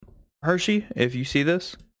Hershey, if you see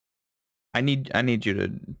this, I need you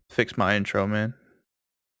to fix my intro, man.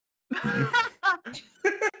 I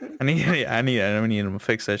need him to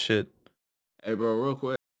fix that shit. Hey, bro, real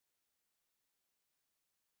quick.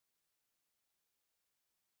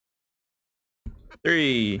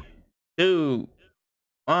 Three, two,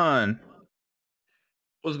 one.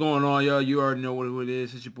 What's going on, y'all? You already know what it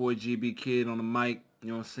is. It's your boy GB Kid on the mic. You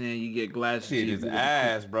know what I'm saying? You get glasses. Shit is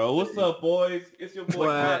ass, bro. What's up, boys? It's your boy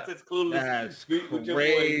Context Clueless. That's Speak with your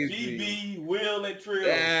boy GB, Will, and Trill.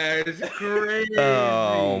 That's crazy.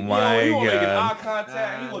 Oh my he wasn't making eye god.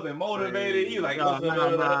 contact. He wasn't motivated. He was like, nah,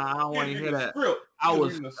 I don't want to hear that.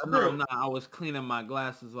 I was cleaning my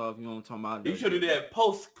glasses off. You know what I'm talking about? You should have did that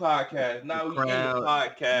post podcast. Now we in the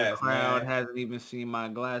podcast. The crowd hasn't even seen my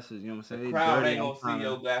glasses. You know what I'm saying? The crowd ain't gonna see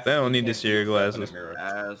your glasses. They don't need to see your glasses.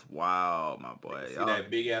 That's wild, my boy. See that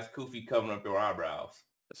big ass kufi covering up your eyebrows.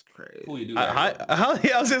 That's crazy. Who you do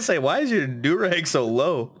I was gonna say, why is your do-rag so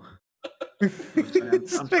low? I'm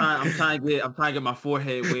trying to get my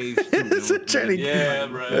forehead waves too, yeah,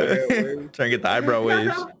 bro. Trying to get the eyebrow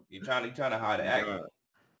waves. You trying to hide the acne.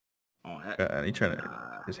 He trying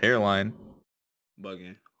to his hairline.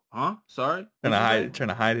 Bugging. Huh? Sorry? Trying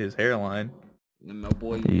to hide his hairline. My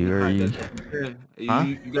boy, you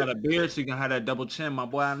got a beard, so you can have that double chin, my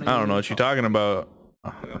boy. I don't know what you're talking about.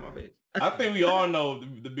 I think we all know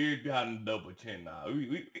the beard behind the double chin now.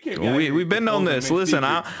 We've been on this. Listen,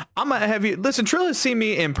 I'm gonna have you listen. Trill has seen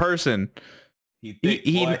me in person. He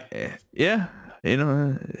yeah, you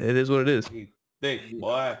know, it is what it is. He thick,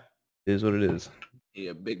 boy. It is what it is.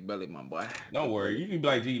 Yeah, big belly, my boy. Don't worry, you can be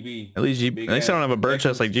like GB. At least GB. At least I don't have a bird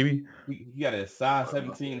chest like GB. He got a size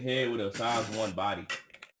 17 head with a size 1 body.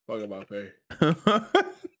 Fuck about pay.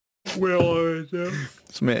 Well,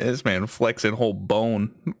 this man flexing whole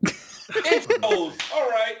bone. All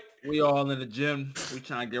right. We all in the gym. We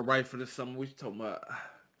trying to get right for this summer. What you talking about?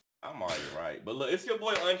 I'm already right. But look, it's your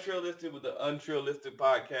boy Untrillistic with the Untrillistic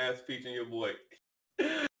podcast featuring your boy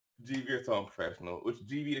GB your Song Professional, which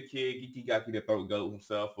GB the Kid, Geeky Gaki the Throat Goat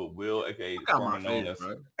himself, with Will, aka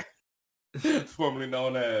formerly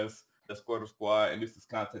known as the Squirtle Squad, and this is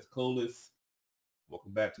Context Clueless.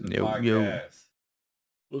 Welcome back to the podcast.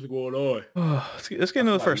 What's going on? Let's get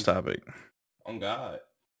into the first topic. On God.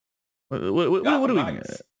 What do we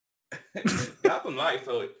get? Gotham Knights,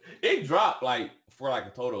 so it dropped like for like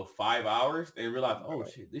a total of 5 hours. They realized, oh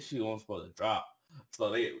shit, this shit wasn't supposed to drop.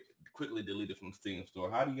 So they quickly deleted from the Steam store.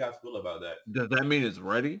 How do you guys feel about that? Does that mean it's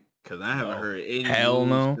ready? Because I haven't heard any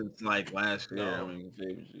news since like last year. No. I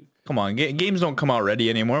mean, come on, games don't come out ready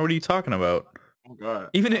anymore. What are you talking about? Oh God.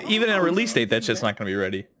 Even at a release date, that's just not going to be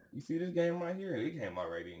ready. You see this game right here? It came out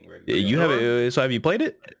ready. Yeah, you have it. So have you played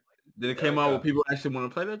it? Did it came out where people actually want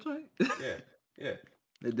to play that joint? Yeah.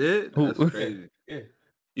 They did? That's crazy. Yeah.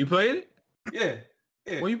 You played it? Yeah.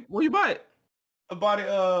 Where you buy it? I bought it.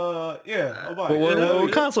 I bought it.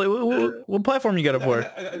 What console? What platform you got it for?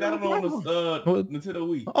 I got it on the Nintendo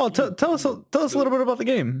Wii. Oh, tell us a little bit about the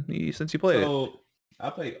game since you played it. I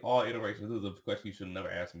played all iterations. This is a question you should never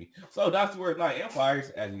ask me. So Dr. Word 9 Empires,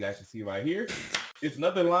 as you guys can see right here, it's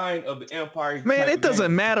another line of the Empire. Man, it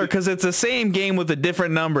doesn't matter because it's the same game with a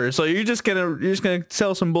different number. So you're just gonna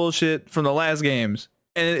sell some bullshit from the last games,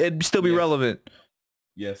 and it'd still be relevant.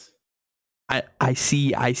 Yes. I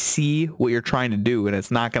see what you're trying to do, and it's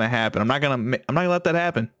not gonna happen. I'm not gonna let that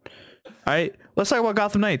happen. All right, let's talk about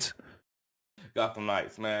Gotham Knights. Gotham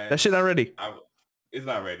Knights, man. That shit not ready. It's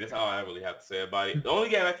not ready. That's all I really have to say about it. The only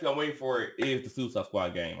game actually I'm waiting for is the Suicide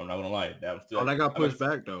Squad game. I'm not gonna lie. That got pushed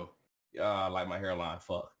back though. I like my hairline.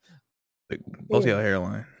 Fuck. Both your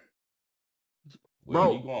hairline.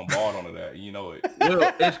 Bro, you going bald onto that. You know it.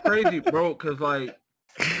 Yeah, it's crazy, bro. Cause like,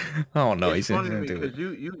 oh no, he's funny gonna do it. Because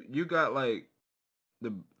you got like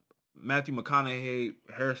the Matthew McConaughey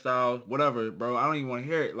hairstyle, whatever, bro. I don't even want to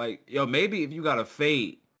hear it. Like, yo, maybe if you got a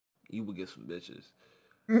fade, you would get some bitches.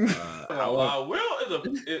 Will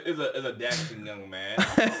is a dashing young man.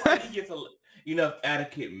 Like he gets enough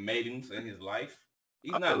adequate maidens in his life.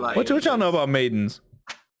 He's not like what y'all know about maidens?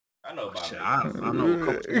 I know about I know a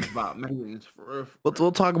couple things about maidens for real.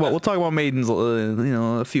 We'll talk about maidens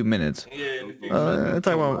a few minutes. Yeah, we'll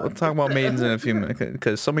talk about maidens in a few minutes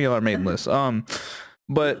because some of y'all are maidenless.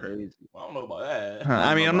 But I don't know about that.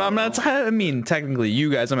 I mean, I'm not. I mean, technically, you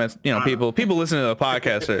guys. People listening to the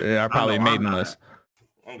podcast are probably maidenless.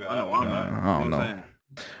 I don't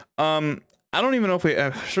know. I don't even know if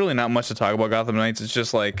there's really not much to talk about Gotham Knights. It's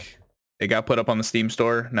just like it got put up on the Steam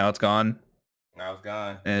store. Now it's gone. Now it's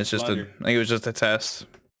gone. And it's just I think it was just a test,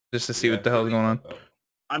 just to see what the hell's going on.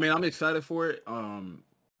 I mean, I'm excited for it.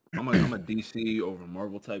 I'm a DC over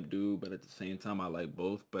Marvel type dude, but at the same time I like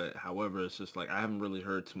both. But however, it's just like I haven't really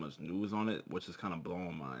heard too much news on it, which is kind of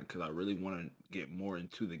blowing my mind because I really want to get more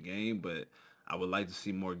into the game, but I would like to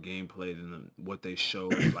see more gameplay than what they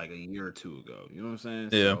showed like a year or two ago. You know what I'm saying?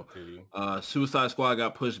 Yeah. So, Suicide Squad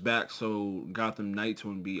got pushed back, so Gotham Knights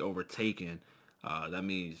wouldn't be overtaken. That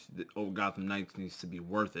means Gotham Knights needs to be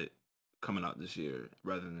worth it coming out this year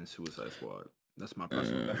rather than Suicide Squad. That's my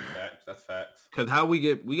personal. That's facts. That's facts. Because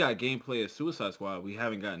we got gameplay of Suicide Squad, we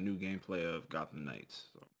haven't got new gameplay of Gotham Knights.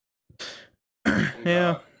 So,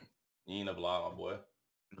 Yeah. You ain't never lie, my boy.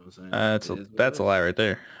 you know what I'm saying? That's a lie right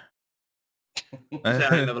there. I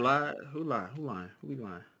ain't never lied. Who lying? Who we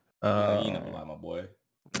lying? You ain't never lie, my boy.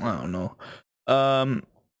 I don't know.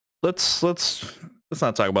 Let's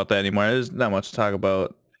not talk about that anymore. There's not much to talk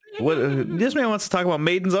about. What this man wants to talk about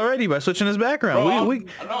Maidens already by switching his background.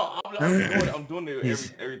 Bro, I'm doing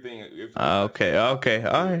everything. Okay. All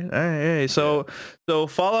right. So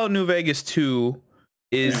Fallout New Vegas 2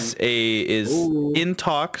 is in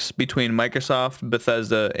talks between Microsoft,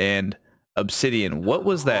 Bethesda, and Obsidian. What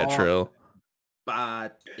was that, Trill?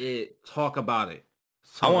 Talk about it.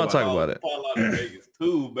 I want to talk about it. Fallout New Vegas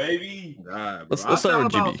 2, baby. God, let's start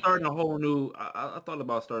with GB. I thought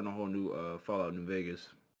about starting a whole new Fallout New Vegas.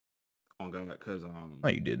 On God, because No,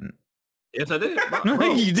 you didn't. Yes, I did.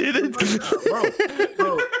 Bro, you didn't,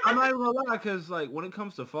 bro. I'm not even gonna lie, because like when it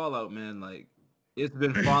comes to Fallout, man, like it's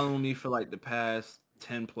been following me for like the past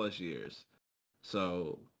 10 plus years.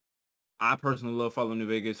 So I personally love Fallout New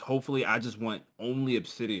Vegas. Hopefully, I just want only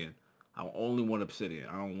Obsidian. I only want Obsidian.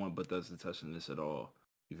 I don't want Bethesda touching this at all.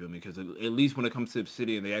 You feel me? Because at least when it comes to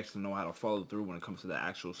Obsidian, they actually know how to follow through when it comes to the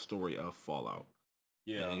actual story of Fallout.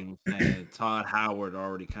 Yeah. You know what I'm saying? Todd Howard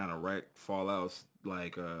already kind of wrecked Fallout's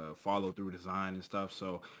like follow through design and stuff.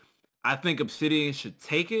 So I think Obsidian should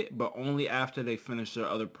take it, but only after they finish their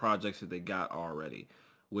other projects that they got already,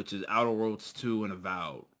 which is Outer Worlds 2 and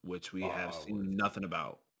Avowed, which we have seen nothing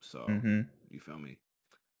about. So you feel me?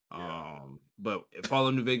 Yeah. But if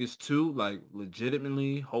Fallout New Vegas 2, like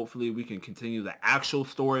legitimately, hopefully we can continue the actual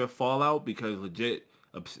story of Fallout because legit,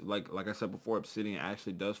 like I said before, Obsidian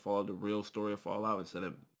actually does follow the real story of Fallout instead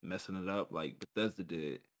of messing it up like Bethesda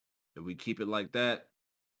did. If we keep it like that,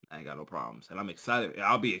 I ain't got no problems. And I'm excited.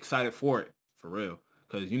 I'll be excited for it, for real.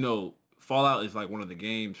 Because, you know, Fallout is like one of the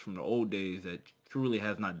games from the old days that truly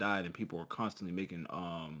has not died and people are constantly making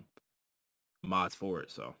mods for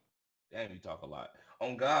it, so. Damn, you talk a lot.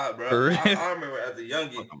 On God, bro. I remember as a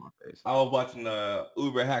youngin, I was watching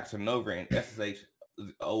Uber Hacks or Nova and SSH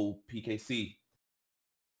old PKC.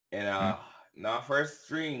 And first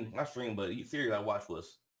series I watched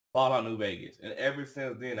was Fallout New Vegas. And ever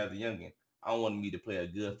since then, as a youngin, I wanted me to play a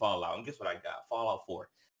good Fallout. And guess what I got? Fallout 4.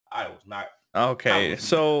 I was not. Okay,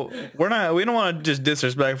 so we don't want to just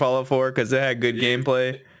disrespect Fallout 4 because it had good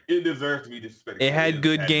gameplay. It deserves to be disrespected. It had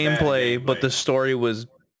good gameplay, but the story was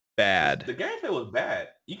bad. The gameplay was bad.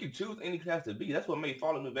 You could choose any class to be. That's what made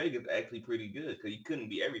Fallout New Vegas actually pretty good because you couldn't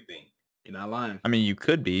be everything. You're not lying. I mean, you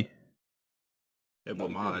could be. Yeah,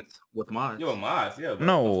 but mods. With mods. Yeah, with mods. Yeah.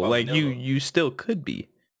 No, like you still could be.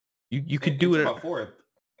 You could do it. About 4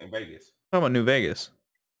 in Vegas. How about New Vegas?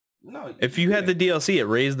 No. If you had the DLC, it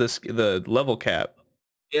raised the level cap.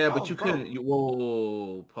 Yeah, but you couldn't.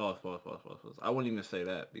 Whoa, pause. I wouldn't even say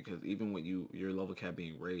that because even with your level cap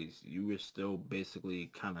being raised, you were still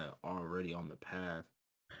basically kind of already on the path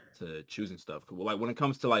to choosing stuff. Like when it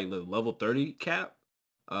comes to like the level 30 cap,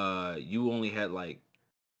 you only had like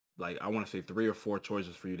I want to say 3 or 4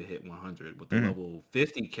 choices for you to hit 100. With the level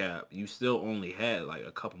 50 cap, you still only had like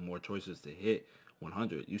a couple more choices to hit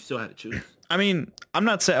 100. You still had to choose. I mean, I'm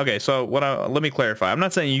not saying, okay, so let me clarify. I'm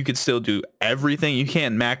not saying you could still do everything. You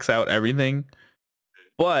can't max out everything,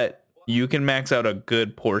 but you can max out a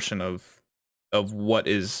good portion of what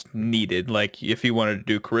is needed. Like if you wanted to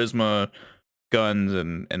do charisma, guns,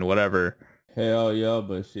 and whatever. Hell yeah,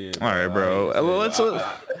 but shit. All right, bro. Let's talk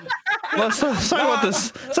about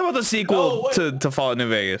this. Let's talk about the sequel to Fallout New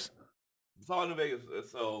Vegas. Fallout New Vegas.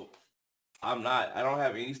 So I don't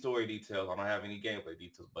have any story details. I don't have any gameplay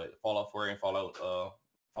details. But Fallout 4 and Fallout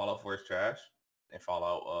 4 is trash, and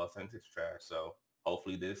Fallout 76 is trash. So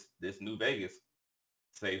hopefully this New Vegas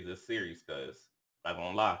saves this series because I'm not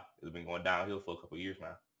gonna lie, it's been going downhill for a couple years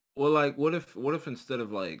now. Well, like what if instead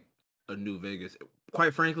of like a New Vegas,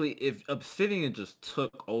 quite frankly, if Obsidian just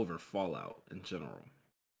took over Fallout in general,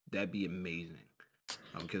 that'd be amazing.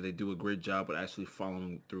 Because they do a great job with actually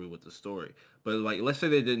following through with the story. But like, let's say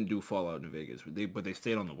they didn't do Fallout New Vegas, but they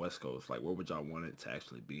stayed on the West Coast. Like, where would y'all want it to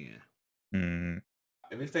actually be in?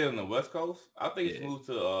 If they stayed on the West Coast, I think it's moved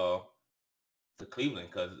to to Cleveland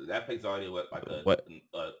because that place already like What?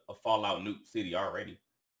 a Fallout nuke city already.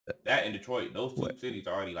 That in Detroit, those two What? cities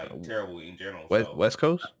are already like terrible in general. West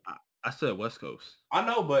Coast? I said West Coast. I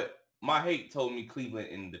know, but my hate told me Cleveland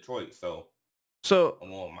and Detroit, so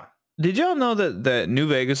I'm on my. Did y'all know that New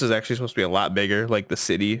Vegas is actually supposed to be a lot bigger? Like the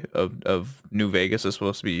city of New Vegas is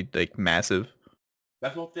supposed to be like massive.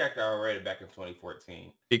 That's what they actually already back in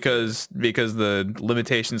 2014. Because the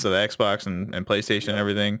limitations of the Xbox and PlayStation and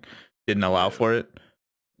everything didn't allow for it.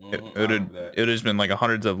 It would have just been like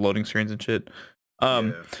hundreds of loading screens and shit.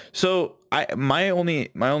 So my only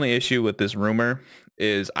issue with this rumor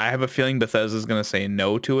is I have a feeling Bethesda's gonna say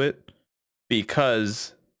no to it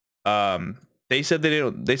because they said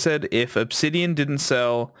they said if Obsidian didn't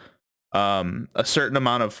sell a certain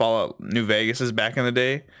amount of Fallout New Vegas's back in the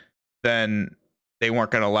day, then they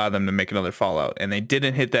weren't going to allow them to make another Fallout, and they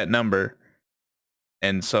didn't hit that number.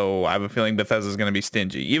 And so I have a feeling Bethesda's going to be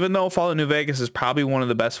stingy, even though Fallout New Vegas is probably one of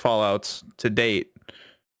the best Fallouts to date.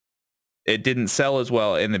 It didn't sell as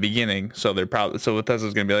well in the beginning, so Bethesda's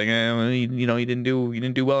going to be like, you didn't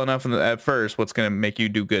do well enough at first. What's going to make you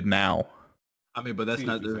do good now? I mean, but that's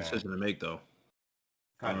not their decision to make, though.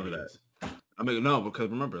 I remember that. I mean, no,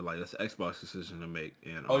 because remember, like that's Xbox decision to make.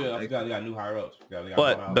 And I forgot they got new higher ups.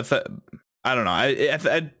 But I don't know.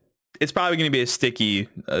 It's probably going to be a sticky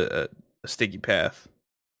path.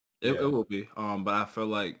 It will be. But I feel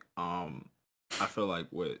like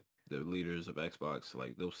with the leaders of Xbox,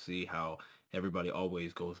 like they'll see how everybody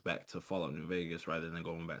always goes back to Fallout New Vegas rather than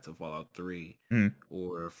going back to Fallout 3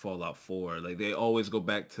 or Fallout 4. Like they always go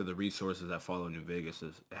back to the resources that Fallout New Vegas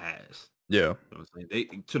has. Yeah. You know what I'm saying? They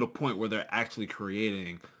to the point where they're actually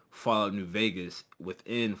creating Fallout New Vegas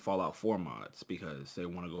within Fallout 4 mods because they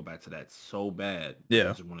want to go back to that so bad. Yeah. They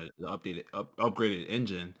just want to upgraded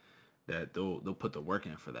engine that they'll put the work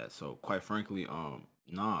in for that. So quite frankly,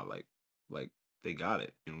 like they got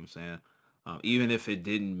it. You know what I'm saying? Even if it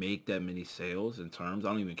didn't make that many sales in terms, I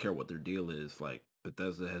don't even care what their deal is. Like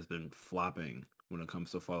Bethesda has been flopping when it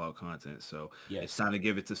comes to Fallout content. So it's time to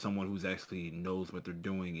give it to someone who's actually knows what they're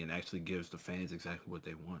doing and actually gives the fans exactly what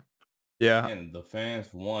they want. Yeah. And the fans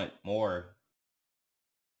want more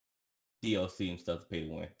DLC and stuff to pay to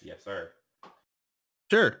win. Yes, sir.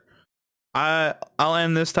 Sure. I'll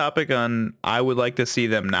end this topic on I would like to see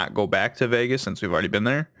them not go back to Vegas since we've already been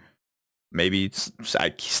there. Maybe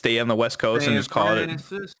I stay on the West Coast and just call it.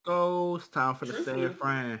 Francisco, it's time for the San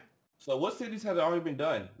Fran. So what cities have already been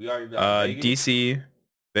done? We already done DC,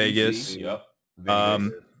 Vegas,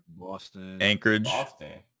 Vegas, Boston, Anchorage,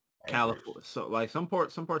 California. So like some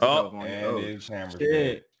parts of California.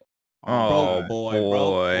 And Oh boy!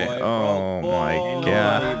 Oh my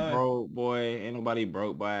god! Broke boy, ain't nobody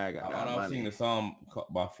broke boy. I've seen a song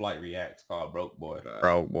by Flight Reacts called "Broke Boy."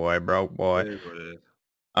 Broke boy.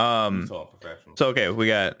 So okay, we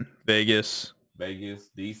got Vegas,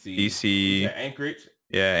 DC, Anchorage.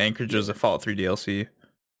 Yeah, Anchorage was a Fallout 3 DLC.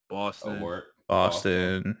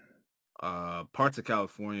 Boston. Parts of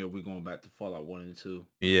California. We're going back to Fallout 1 and 2.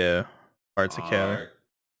 Yeah, parts of Cali.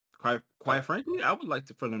 Quite frankly, I would like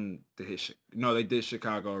for them to hit. No, they did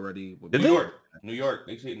Chicago already. New York.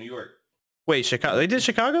 They hit New York. Wait, Chicago? They did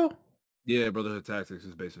Chicago? Yeah, Brotherhood Tactics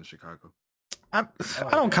is based in Chicago. I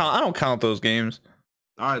don't count those games.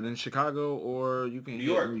 All right, then Chicago or you can New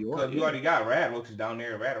York. Because you already got Rad Roaches down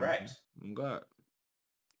there. Rats. Oh God.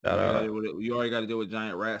 You already got to deal with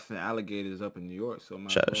giant rats and alligators up in New York. So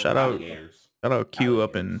shout out Q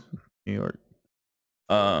up in New York.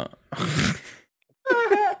 My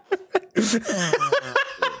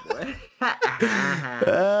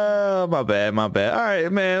bad. All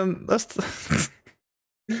right, man. Let's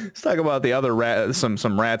talk about the other rat.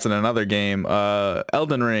 Some rats in another game.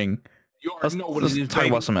 Elden Ring. Let's talk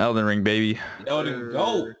about some Elden Ring, baby. Elden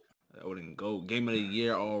Go. Game of the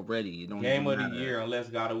year already. Game of the year unless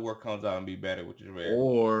God of War comes out and be better, which is rare.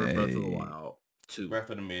 Or Breath of the Wild 2. Breath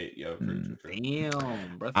of the Mid. Yo,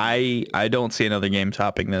 damn. I don't see another game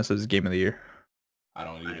topping this as Game of the Year. I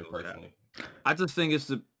don't either personally. I just think it's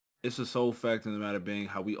the sole fact of the matter being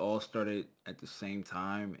how we all started at the same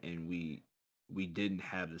time and we didn't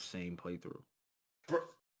have the same playthrough.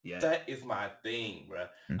 Yeah, that is my thing, bro.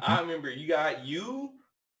 Mm-hmm. I remember you,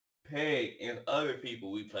 Peg, and other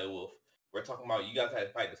people we play with. We're talking about you guys had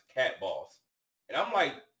to fight this cat boss, and I'm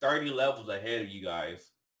like 30 levels ahead of you guys,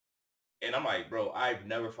 and I'm like, bro, I've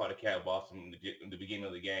never fought a cat boss in the beginning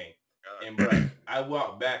of the game, and bro, I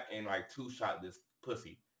walked back and like two-shot this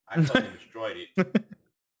pussy. I fucking destroyed it.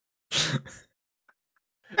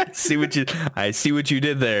 I see what you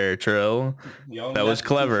did there, Trill. That was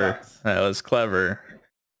clever.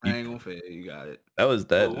 I ain't gonna fail. You got it.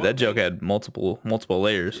 That joke had multiple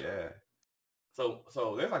layers. Yeah.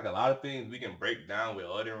 So there's like a lot of things we can break down with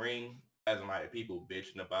Elden Ring, as in like people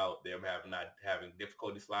bitching about them not having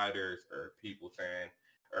difficulty sliders, or people saying,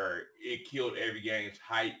 or it killed every game's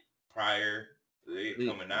hype prior to it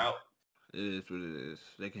coming out. It is what it is.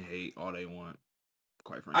 They can hate all they want,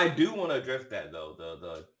 quite I frankly. do want to address that though,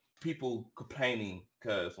 the people complaining,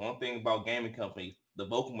 because one thing about gaming companies, the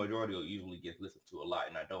vocal majority will usually get listened to a lot,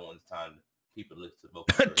 and I don't want time people to listen to the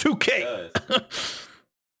vocal majority. 2K.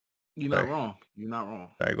 You're not wrong. You're not wrong.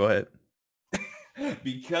 All right, go ahead.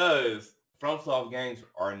 Because FromSoft games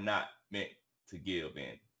are not meant to give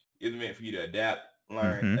in. It's meant for you to adapt,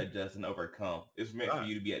 learn, adjust, and overcome. It's meant for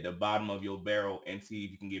you to be at the bottom of your barrel and see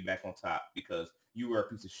if you can get back on top, because you were a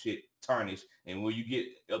piece of shit, tarnished, and when you get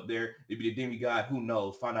up there, to be the demigod, who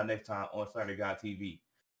knows? Find out next time on Thunder God TV.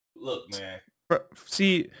 Look, man.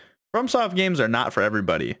 See, FromSoft games are not for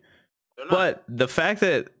everybody. But the fact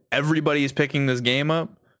that everybody is picking this game up,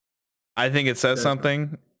 I think it says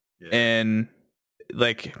something. Yeah. And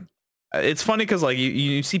like, it's funny because like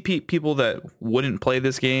you see people that wouldn't play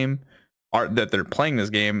this game, that they're playing this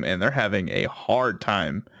game, and they're having a hard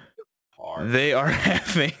time. They are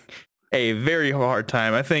having a very hard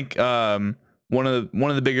time. I think one of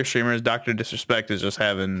the bigger streamers, Dr. Disrespect, is just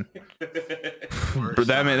having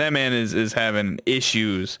that man is having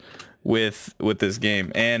issues with this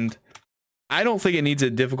game, and I don't think it needs a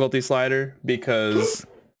difficulty slider because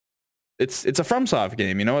it's a FromSoft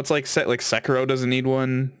game, you know. It's like Sekiro doesn't need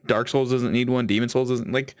one, Dark Souls doesn't need one, Demon Souls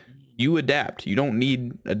doesn't. Like, you adapt. You don't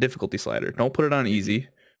need a difficulty slider. Don't put it on easy.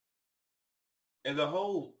 And the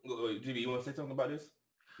whole GB, you want to say something about this?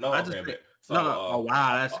 No, I just oh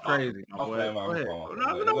wow, that's crazy. I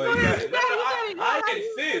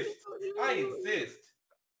insist.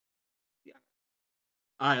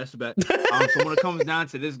 All right, that's the bet. So when it comes down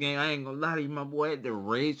to this game, I ain't gonna lie to you, my boy. The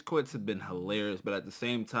rage quits have been hilarious, but at the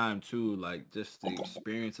same time, too, like just the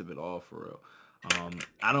experience of it all, for real.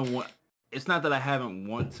 I don't want. It's not that I haven't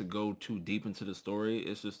want to go too deep into the story.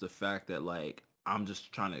 It's just the fact that like I'm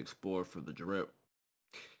just trying to explore for the drip,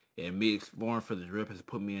 and me exploring for the drip has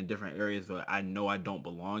put me in different areas that I know I don't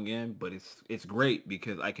belong in. But it's great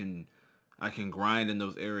because I can grind in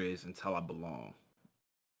those areas until I belong.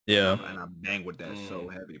 Yeah. And I bang with that so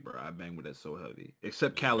heavy, bro. I bang with that so heavy.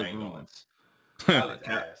 Except Khaled Ruins.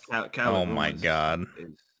 Oh my god.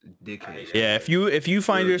 Is dickhead. Yeah, if you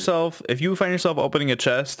find yourself opening a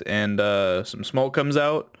chest and some smoke comes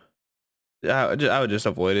out, I would just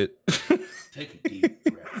avoid it. Take a deep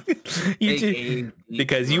breath.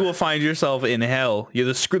 Because you will find yourself in hell.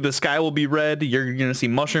 The sky will be red. You're gonna see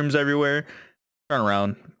mushrooms everywhere. Turn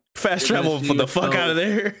around. Fast travel for the fuck out of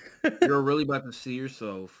there. You're really about to see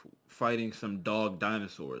yourself fighting some dog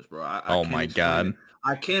dinosaurs, bro. Oh my god.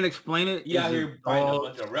 I can't explain it. Yeah, you're fighting a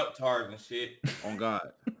bunch of reptiles and shit. On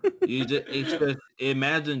God. It's just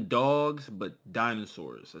imagine dogs, but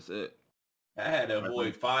dinosaurs. That's it. I had to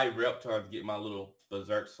avoid 5 reptiles to get my little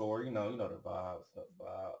berserk sword. You know the vibes.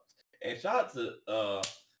 And shout out to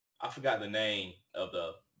I forgot the name of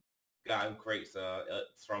the guy who creates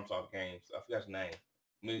FromSoft games. I forgot his name.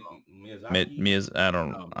 I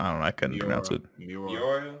don't know. I couldn't pronounce it.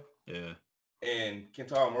 Miura. Yeah. And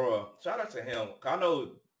Kentaro Miura. Shout out to him. I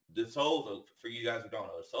know the Souls, for you guys who don't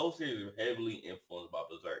know, the Soul series is heavily influenced by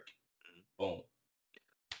Berserk. Boom.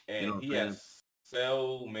 And he has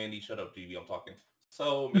so many. Shut up, TV. I'm talking.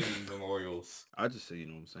 So many memorials. I just say, you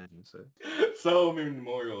know what I'm saying. So many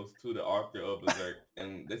memorials to the author of Berserk,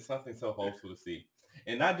 and it's something so wholesome to see.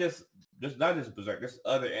 And not just Berserk. There's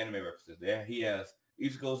other anime references. There he has.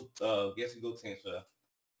 Ichigo's Getsugo Tensha.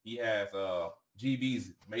 He has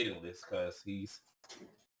GB's maiden list because he's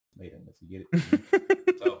maiden list. You get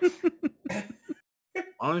it? So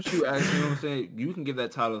why don't you actually, you know what I'm saying? You can give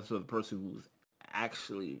that title to the person who's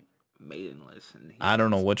actually maiden list. I don't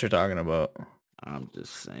know what you're talking about. I'm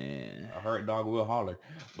just saying. I heard dog will holler.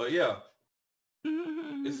 But yeah.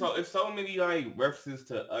 It's so many like references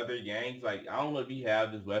to other games. Like, I don't know if you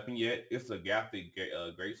have this weapon yet. It's a Gothic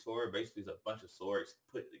great sword. Basically, it's a bunch of swords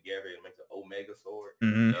put together and makes an Omega sword.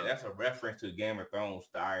 And that's a reference to Game of Thrones,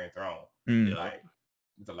 the Iron Throne. Like,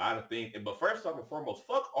 there's a lot of things. But first off and foremost,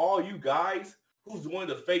 fuck all you guys who's doing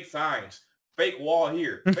the fake signs. Fake wall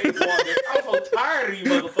here. Fake wall there. I'm so tired of you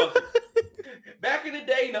motherfuckers. Back in the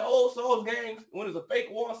day, in the old Souls games, when it's a fake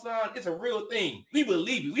wall sign, it's a real thing. We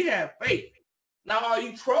believe it. We have faith. Now all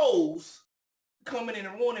you trolls coming in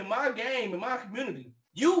and ruining my game and my community.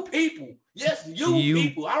 You people. Yes, you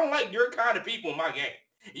people. I don't like your kind of people in my game.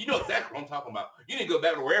 You know exactly what I'm talking about. You need to go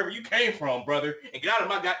back to wherever you came from, brother, and get out of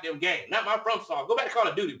my goddamn game. Not my FromSoft. Go back to Call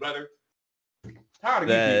of Duty, brother. Tired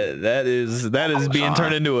of that is being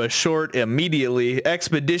turned into a short immediately,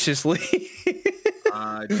 expeditiously.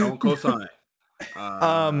 I don't co-sign.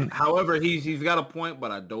 However, he's got a point,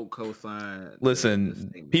 but I don't co-sign.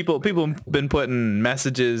 Listen, people been putting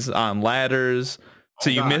messages on ladders, so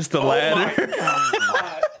you missed the ladder.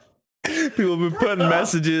 People been putting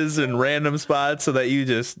messages in random spots so that you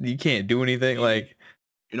can't do anything. Like,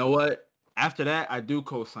 you know what? After that, I do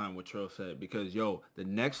co-sign what Trill said because the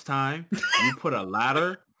next time you put a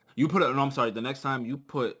ladder, the next time you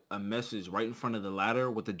put a message right in front of the ladder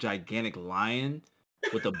with a gigantic lion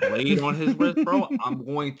with a blade on his wrist, bro, I'm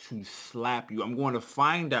going to slap you. I'm going to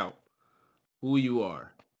find out who you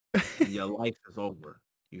are. And your life is over.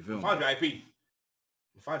 You feel me? Find your IP.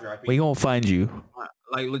 Find your IP. We gonna find you.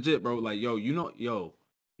 Like legit, bro. Like, you know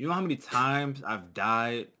how many times I've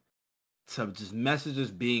died to just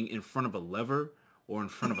messages being in front of a lever or in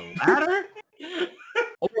front of a ladder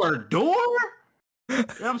or a door?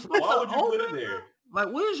 I'm supposed Why to would you open? put it there? Like,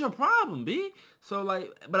 what is your problem, B? So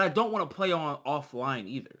like, but I don't want to play on offline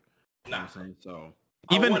either. You know what I'm saying? So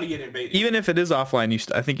I want to get invaded. Even if it is offline,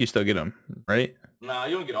 I think you still get them, right? Nah,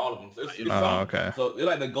 you don't get all of them. It's okay. So they're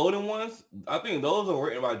like the golden ones. I think those are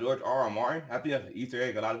written by George R. R. Martin. I think that's an Easter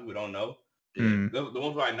egg. A lot of people don't know. Mm. The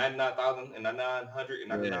ones like 99,000 and 900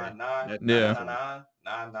 and 99,9, Yeah.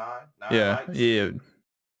 99,999. Yeah, likes. yeah.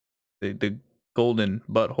 The golden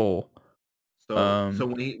butthole. So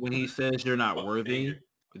when he says you're not worthy,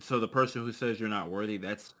 so the person who says you're not worthy,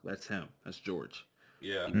 that's him. That's George.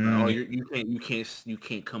 Yeah. Oh, you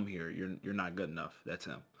can't come here. You're not good enough. That's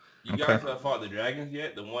him. You guys have fought the dragons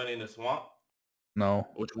yet? The one in the swamp? No.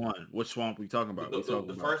 Which one? Which swamp we talking about? The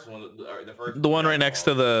first one. The first. The one right next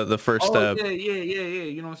to the first step. Yeah.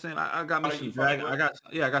 You know what I'm saying? I got me some dragon. I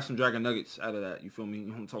got some dragon nuggets out of that. You feel me? You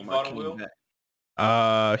know what I'm talking about? King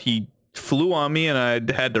back. He flew on me and I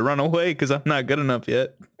had to run away because I'm not good enough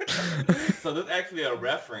yet. So there's actually a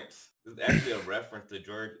reference. There's actually a reference to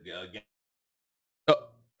George again.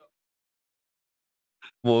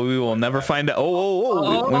 Well, we will never find out.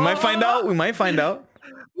 We might find out. We might find out.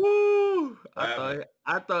 Woo! I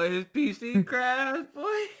thought his PC crashed, boy.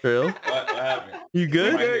 Real? What happened? You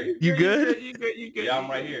good? Right You good? You good? Yeah, I'm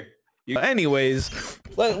right here. Anyways,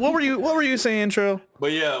 what were you saying, Tro?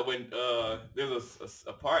 But yeah, when there's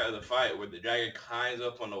a part of the fight where the dragon climbs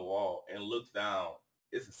up on the wall and looks down,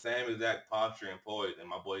 it's the same exact posture and poise, and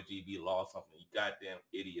my boy GB lost something. You goddamn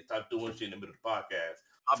idiot! Stop doing shit in the middle of the podcast.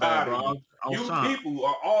 I'm bad, bro. You people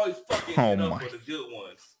are always fucking up for the good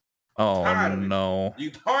ones. Oh no!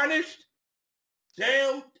 You tarnished,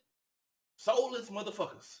 damn, soulless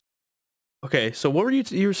motherfuckers. Okay, so what were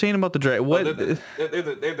you were saying about the dragon? What?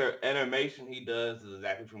 The animation he does is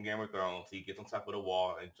exactly from Game of Thrones. He gets on top of the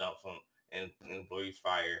wall and jumps on and breathes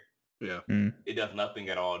fire. Yeah. It does nothing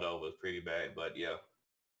at all though. It was pretty bad, but yeah.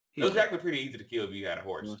 It was actually pretty easy to kill if you had a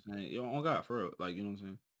horse. You know what I'm saying? Oh God, for real. Like, you know what I'm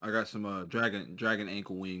saying? I got some dragon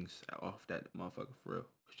ankle wings off that motherfucker for real.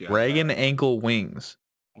 Dragon ankle wings.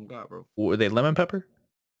 Oh God, bro. Were they lemon pepper?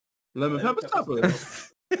 Lemon pepper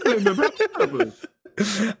toppers. Lemon pepper toppers.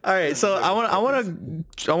 All right, so I want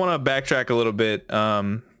to backtrack a little bit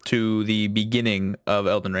to the beginning of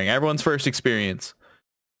Elden Ring. Everyone's first experience.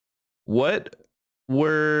 What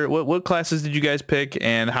classes did you guys pick,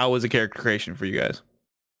 and how was the character creation for you guys?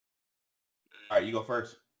 All right, you go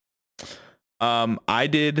first. I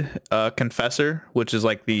did Confessor, which is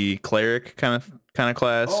like the cleric kind of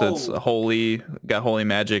class. Oh. So it's holy, got holy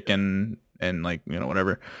magic and like, you know,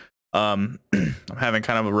 whatever. I'm having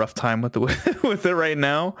kind of a rough time with with it right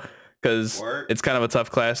now because it's kind of a tough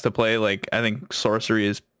class to play. Like, I think sorcery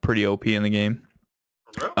is pretty OP in the game.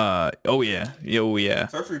 Oh yeah.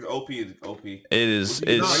 Sorcery's OP is OP. It's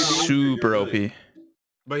super OP.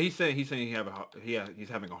 But he's saying he's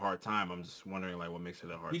having a hard time. I'm just wondering, like, what makes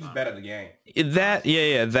it a hard time. He's bad at the game.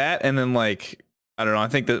 That, and then, like, I don't know. I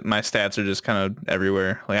think that my stats are just kind of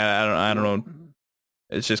everywhere. Like, I don't know.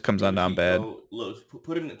 It just comes on down bad. Look,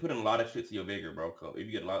 put in a lot of shit to your vigor, bro. If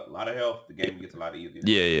you get a lot of health, the game gets a lot easier.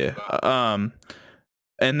 Yeah.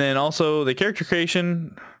 And then also the character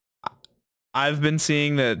creation. I've been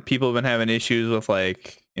seeing that people have been having issues with,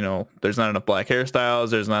 like, you know, there's not enough black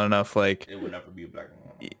hairstyles. There's not enough, like. It would never be a black one.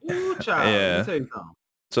 Ooh, child. Yeah.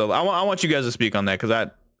 So I want you guys to speak on that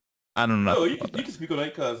because I don't know. No, you can speak on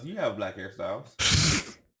that because you have black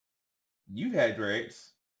hairstyles. You had dreads.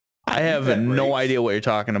 I have no idea what you're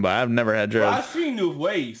talking about. I've never had dreads. Well, I've seen you with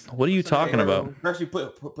waves. What are you talking about? Actually,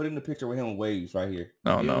 put in the picture with him with waves right here.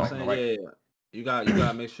 Oh, you know no. Yeah. You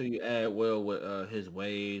gotta make sure you add Will with his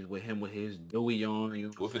waves, with him with his dewy on, you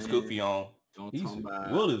know, with his goofy on.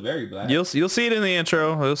 Will is very black. You'll see it in the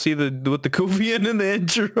intro. You'll see with the goofy in the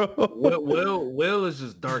intro. Will is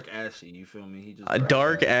just dark ashy. You feel me? He just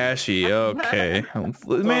dark ashy. Okay,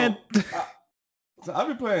 man. So I've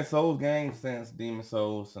been playing Souls games since Demon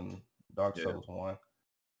Souls and Dark Souls 1.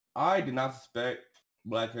 I did not suspect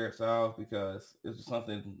black hairstyles because it's just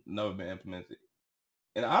something never been implemented.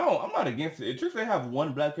 And I'm not against it. It's just they have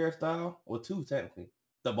one black hairstyle, or two technically.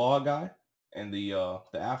 The bald guy and the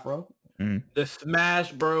afro. The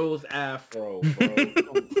Smash Bros afro, bro.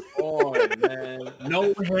 Come on, man.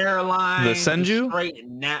 No hairline. The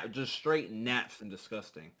Senju? Just straight naps and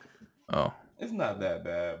disgusting. Oh. It's not that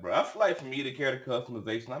bad, bro. I feel like for me to care the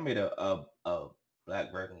customization, I made a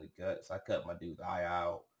black vertically cut. So I cut my dude's eye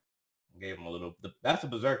out. Gave him a little. That's a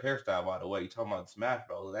Berserk hairstyle, by the way. You talking about the Smash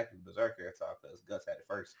Bros? That's actually Berserk hairstyle because Guts had it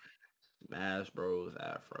first. Smash Bros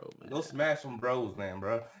afro, man. Go smash some bros, then,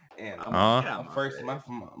 bro. And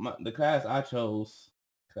the class I chose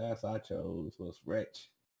was Wretch.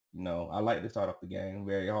 You know, I like to start off the game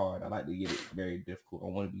very hard. I like to get it very difficult. I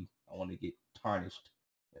want to get tarnished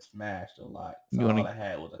and smashed a lot. So all I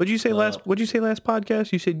had was. What'd you say last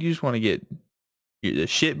podcast? You said you just want to get the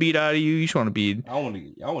shit beat out of you. You just want to be. I want to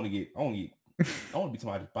be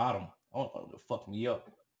somebody's bottom. I want them to fuck me up.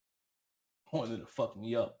 I want them to fuck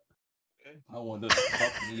me up. I want them to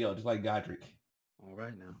fuck me up, just like Godric. All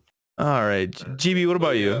right now. All right, GB. What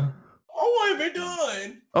about you? I want to be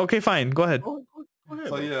done. Okay, fine. Go ahead. Go ahead,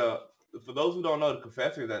 so yeah, for those who don't know, the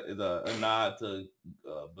Confessor that is a nod to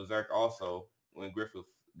Berserk. Also, when Griffith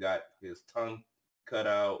got his tongue cut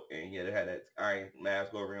out and he had that iron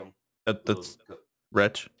mask over him. That's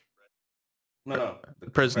Wretch. No,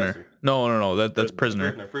 the prisoner. Confessor. No. That's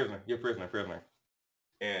prisoner. Prisoner. You're prisoner.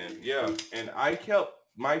 And yeah, and I kept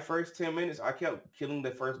my first 10 minutes. I kept killing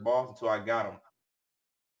the first boss until I got him.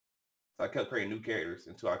 So I kept creating new characters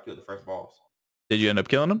until I killed the first boss. Did you end up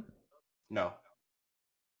killing him? No.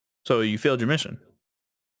 So you failed your mission?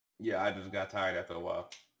 Yeah, I just got tired after a while.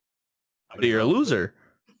 But you're a loser.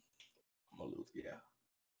 I'm a loser.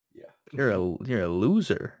 Yeah. You're a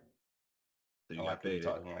loser. So you got faded.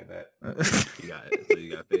 Talking like that.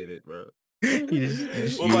 you got faded, bro. What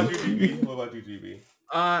about you, GB?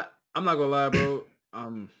 I'm not gonna lie, bro.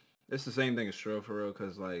 It's the same thing as Stro for real,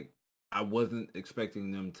 because like I wasn't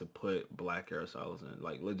expecting them to put black hairstyles in.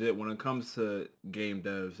 Like legit, when it comes to game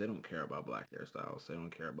devs, they don't care about black hairstyles. They don't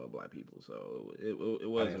care about black people. So it was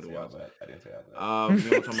what it was. I didn't say that. You know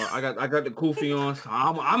what I'm talking about? I got the Kofi on. So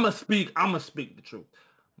I'ma speak the truth.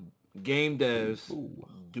 Game devs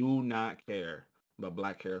do not care about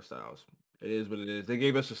black hairstyles. It is what it is. They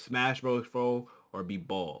gave us a Smash Bros. Fro or be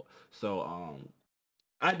bald. So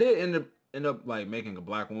I did end up like making a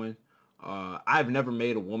black woman. I've never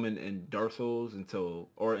made a woman in Dark Souls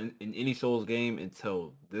or in any Souls game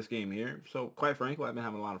until this game here. So quite frankly, I've been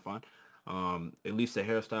having a lot of fun. At least the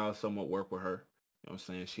hairstyle somewhat worked with her. You know what I'm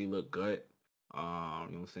saying? She looked good. You know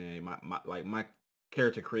what I'm saying? My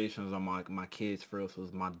character creations on my kids first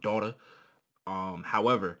was my daughter.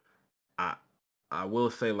 However, I will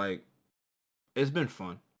say like it's been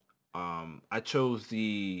fun. I chose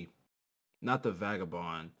not the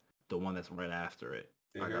Vagabond, the one that's right after it.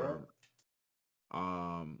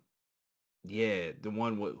 Yeah, the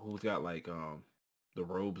one who's got like the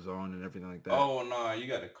robes on and everything like that. Oh no, you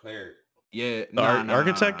got a cleric. Yeah,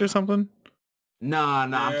 architect or something. Nah,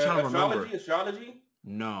 I'm trying to remember. Astrology?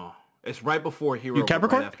 No, it's right before Hero. You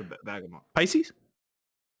Capricorn? Right after Vagabond. Pisces.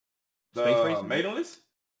 The Maidenless?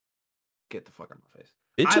 Get the fuck out of my face.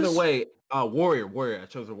 Bitches? Either way, warrior. I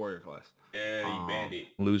chose a warrior class. Yeah, you bandit.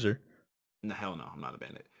 Loser. No, hell no, I'm not a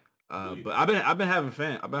bandit. But I've been having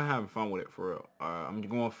fun. I've been having fun with it for real. I'm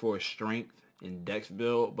going for a strength and dex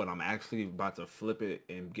build, but I'm actually about to flip it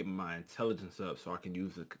and get my intelligence up so I can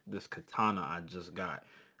use this katana I just got.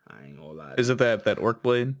 I ain't gonna lie. Is it that orc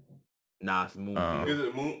blade? Nah, it's moon. Is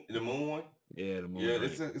it the moon one? Yeah, the moon. Yeah,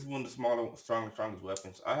 it's one of the smaller, strongest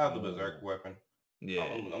weapons. I have the berserk weapon. Yeah,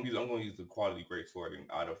 I'm gonna use the quality great sword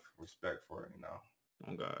out of respect for it. You know.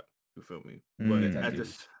 Oh God, you feel me? But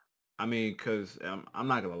because I'm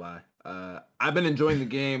not gonna lie. I've been enjoying the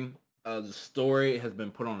game. The story has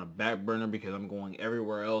been put on a back burner because I'm going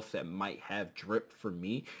everywhere else that might have drip for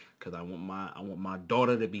me. Because I want my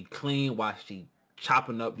daughter to be clean while she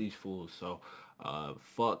chopping up these fools. So,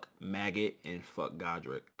 fuck Maggot and fuck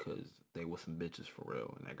Godric because they were some bitches for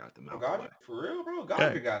real and I got them out. Godric for real, bro.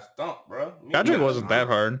 Godric got stumped, bro. Godric wasn't that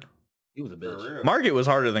hard. He was a bitch. Margit was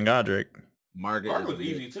harder than Godric. Margit was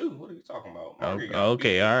easy too. What are you talking about?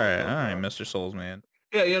 Okay, all right, Mr. Souls, man.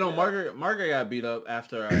 Yeah, Margit got beat up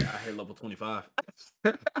after I hit level 25.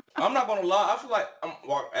 I'm not gonna lie. I feel like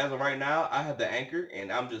as of right now, I have the anchor,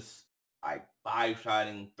 and I'm just like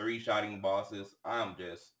 5-shotting, 3-shotting bosses. I'm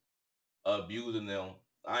just abusing them.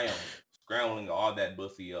 I am scrambling all that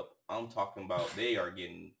pussy up. I'm talking about they are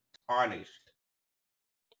getting tarnished,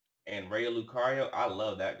 and Rhea Lucario, I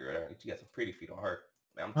love that girl. She got some pretty feet on her.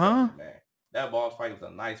 Man, I'm Huh? telling you, man. That boss fight was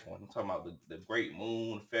a nice one. I'm talking about the Great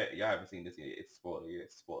Moon Fett. Y'all haven't seen this yet. It's spoiled. Yeah,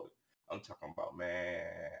 it's spoiled. I'm talking about, man.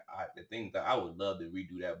 The thing that I would love to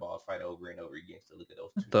redo that boss fight over and over again to look at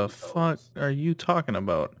those two. What the fuck are you talking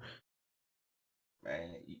about?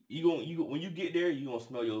 Man, you when you get there, you gonna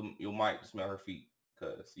smell your mic, smell her feet,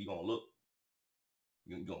 cause you gonna look.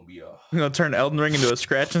 You're gonna be You're gonna turn Elden Ring into a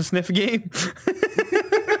scratch and sniff game?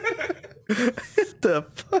 The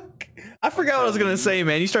fuck? I forgot what I was gonna say,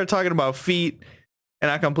 man. You started talking about feet,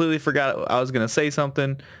 and I completely forgot I was gonna say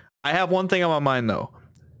something. I have one thing on my mind though.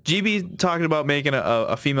 GB talking about making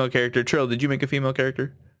a female character. Trill, did you make a female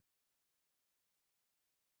character?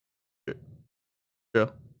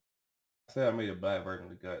 Trill. I said I made a black version of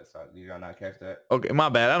the guts. Did y'all not catch that? Okay, my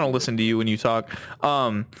bad. I don't listen to you when you talk.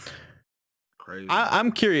 Crazy.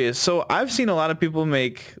 I'm curious. So I've seen a lot of people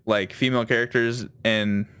make like female characters,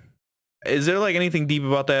 and is there like anything deep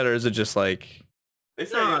about that, or is it just like they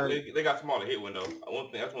say they got smaller hit window?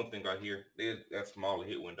 That's one thing I hear. They got smaller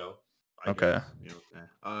hit window. Okay. Guess, you know what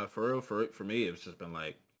I'm saying? For real, for me, it's just been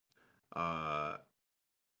like,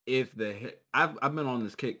 if I've been on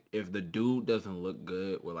this kick. If the dude doesn't look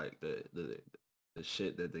good with like the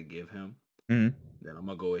shit that they give him, then I'm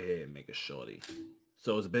gonna go ahead and make a shorty.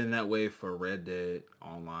 So it's been that way for Red Dead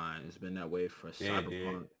Online. It's been that way for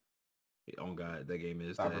Cyberpunk. Oh God, that game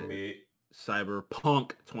is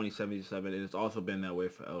Cyberpunk 2077, and it's also been that way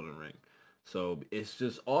for Elden Ring. So it's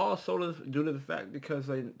just all sort of due to the fact because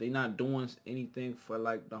they not doing anything for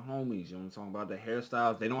like the homies. You know what I'm talking about? The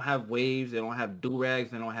hairstyles. They don't have waves. They don't have do-rags.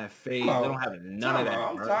 They don't have fades. They don't have none of that.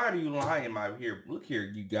 I'm tired of you lying out here. Look here,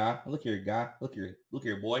 you guy. Look here, guy. Look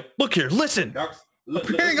here, boy. Look here, listen. Look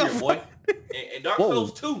here, boy. And Dark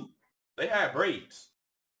Souls 2, they had braids.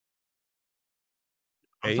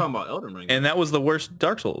 I'm talking about Elden Ring. And that was the worst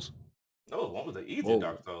Dark Souls. No, one was the easy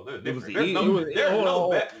Dark Souls. There's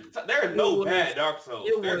no bad Dark Souls.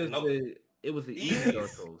 It was the easy Dark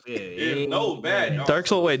Souls. Yeah, there's no bad Dark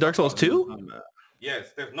Souls. Wait, Dark Souls 2?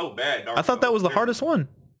 Yes, there's no bad Dark Souls. I thought that was the hardest one.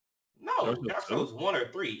 No, Dark Souls 1 or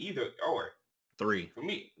 3, either or. 3. For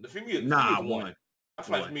me, it's 1. I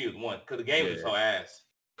feel like for me it was 1 because the game was so ass.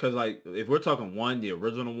 Because like if we're talking 1, the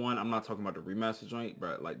original 1, I'm not talking about the remaster joint,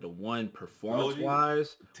 but like the 1 performance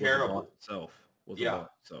wise, terrible itself.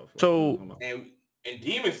 So and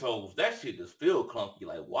Demon Souls, that shit just feel clunky.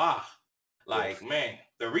 Like wow, like man,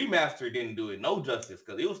 the remaster didn't do it no justice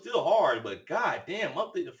because it was still hard. But god damn,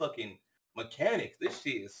 up to the fucking mechanics, this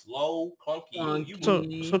shit is slow, clunky.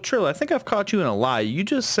 So Trill, I think I've caught you in a lie. You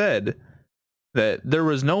just said that there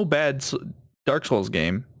was no bad Dark Souls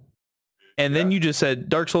game, and then you just said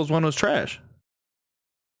Dark Souls 1 was trash.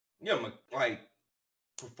 Yeah, like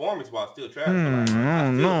performance-wise, still trash. I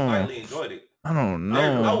still slightly enjoyed it. I don't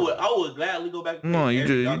know. I would gladly go back. No, you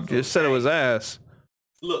just said it was ass.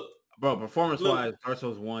 Look, bro, performance-wise, Dark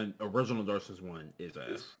Souls 1, original Dark Souls 1 is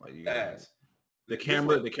ass. Like ass. The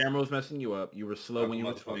camera was messing you up. You were slow when you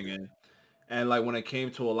were swinging, and like when it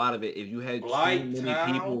came to a lot of it, if you had too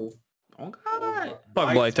many people, oh god, fuck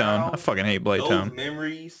Blighttown. I fucking hate Blighttown. Those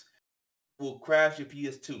memories will crash your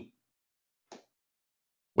PS2.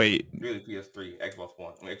 Wait. Really, PS3, Xbox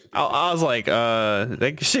One. I was like,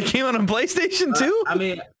 that shit came out on PlayStation too. I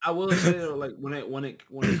mean, I will say like when it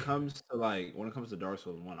comes to Dark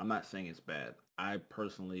Souls 1, I'm not saying it's bad. I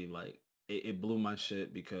personally like it blew my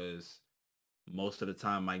shit because most of the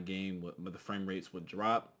time my game the frame rates would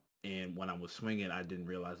drop, and when I was swinging, I didn't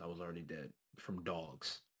realize I was already dead from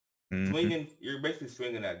dogs. Swinging, you're basically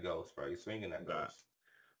swinging that ghost, bro. You're swinging that ghost.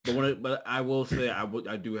 But I will say I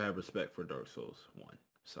do have respect for Dark Souls 1.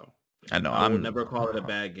 So I know I would never call it a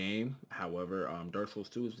bad game. However, Dark Souls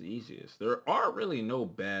 2 is the easiest. There are really no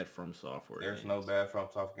bad From Software. There's no bad From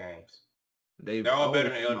Software games. They're all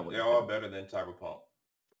better than Cyberpunk.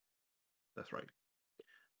 That's right.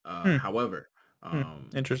 However,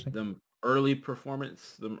 interesting. Them early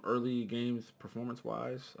games performance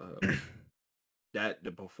wise, that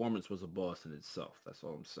the performance was a boss in itself. That's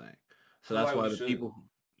all I'm saying. So that's why the people.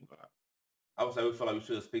 I would say we feel like we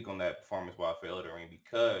should speak on that performance-wise for Elden Ring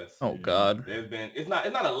because there's been it's not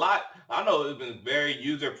a lot. I know it's been very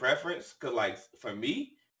user preference because like for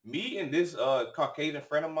me and this Caucasian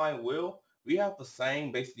friend of mine, Will, we have the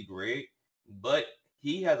same basically grade, but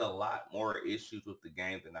he has a lot more issues with the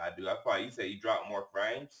game than I do. You said you dropped more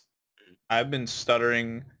frames. I've been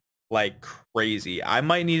stuttering like crazy. I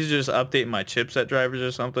might need to just update my chipset drivers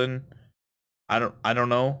or something. I don't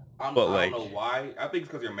know. I don't know why. I think it's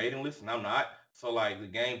because you're maidenless and I'm not. So like the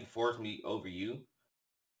game forced me over you.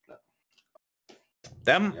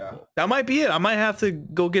 Yeah. that might be it. I might have to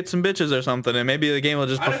go get some bitches or something, and maybe the game will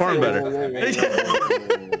just I didn't perform say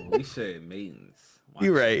better. We said maidens.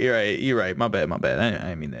 You're right. My bad. I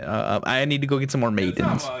didn't mean that. I need to go get some more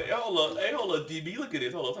maidens. Hold up, DB. Look at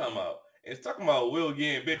this. Hold on, time out. It's talking about Will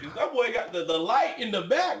getting bitches. That boy got the light in the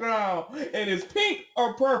background, and it's pink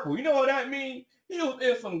or purple. You know what that means? He was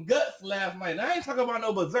in some guts last night. And I ain't talking about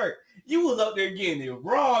no berserk. You was up there getting it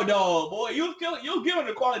raw, dog, boy. You was giving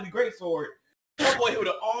the quality great sword. That boy with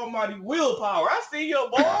an almighty willpower. I see your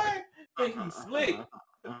boy. Think he's slick.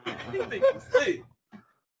 He think he's slick.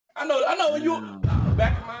 I know when you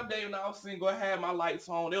back in my day when I was single, I had my lights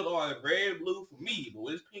on. They was all red, blue for me, but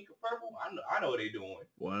with this pink and purple, I know what they doing.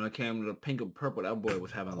 When I came to the pink and purple, that boy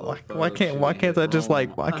was having a little Why can't I just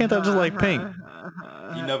like pink?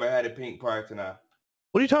 You never had it pink prior to now.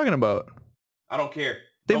 What are you talking about? I don't care.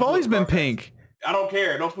 They've always been pink. I don't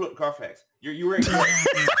care. Don't put up Carfax. You were in.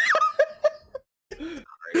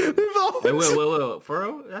 Wait, for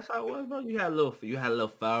real? That's how it was, bro. You had a little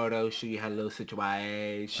photo shoot. You had a little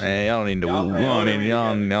situation. Hey, y'all need to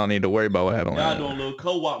worry about what happened. Y'all doing little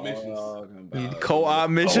co-op missions. Co-op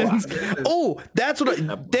missions? Oh, that's what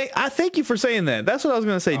I thank you for saying that. That's what I was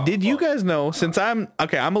gonna say. Did you guys know? Since I'm a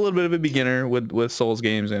little bit of a beginner with Souls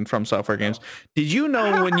games and From Software games. Did you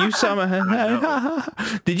know when you summon?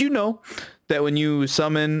 Did you know that when you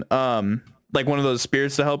summon like one of those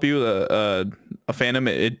spirits to help you, a phantom,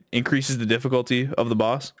 it increases the difficulty of the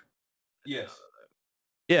boss? Yes.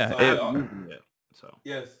 Yeah.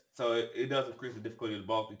 Yes. So it does increase the difficulty of the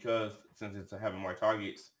boss because since it's having more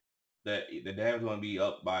targets, that the damage is going to be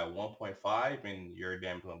up by 1.5 and your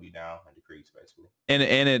damage is going to be down and decrease basically. And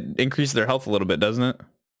it increases their health a little bit, doesn't it?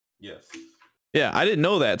 Yes. Yeah, I didn't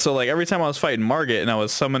know that. So like every time I was fighting Margit and I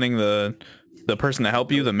was summoning the person to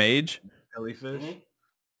help you, the mage. Jellyfish. Mm-hmm.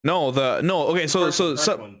 Okay, so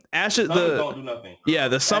Ashes don't do nothing. Yeah,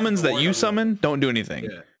 the summons that you summon don't do anything.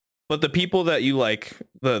 Yeah. But the people that you like,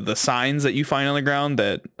 the signs that you find on the ground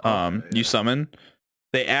that you summon,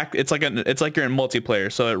 they act. It's like you're in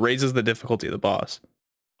multiplayer, so it raises the difficulty of the boss.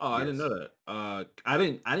 Oh, I didn't know that. I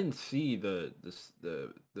didn't see the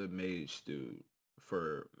mage dude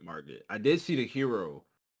for Margit. I did see the hero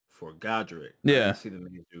for Godric. Yeah. I didn't see the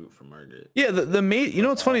mage dude for Margit. Yeah, the mage. You know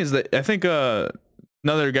what's funny is that I think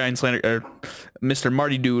another guy in Slander, or Mr.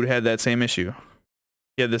 Marty Dude, had that same issue.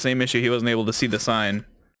 He had the same issue. He wasn't able to see the sign.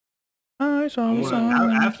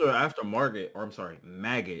 After Margit, or I'm sorry,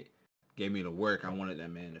 Maggot gave me the work. I wanted that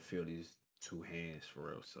man to feel these two hands for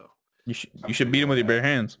real. So you should beat him with your bare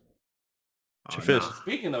hands. Your fist.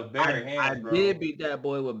 Speaking of bare hands, I did beat that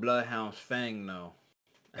boy with Bloodhound's Fang though.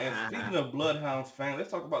 And speaking of Bloodhound's Fang, let's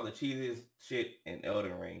talk about the cheesiest shit in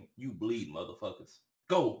Elden Ring. You bleed, motherfuckers.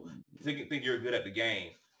 Go. Think you're good at the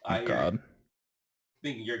game. Oh, God.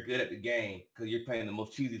 Thinking you're good at the game because you're playing the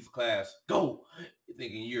most cheesiest class. Go. You're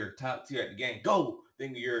thinking you're top tier at the game. Go.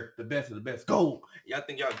 Thinking you're the best of the best. Go. Y'all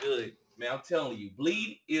think y'all good. Man, I'm telling you,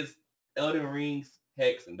 bleed is Elden Ring's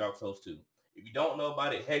Hex and Dark Souls 2. If you don't know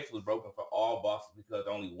about it, Hex was broken for all bosses because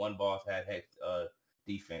only one boss had Hex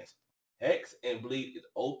defense. Hex and bleed is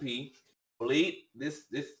OP. Bleed, this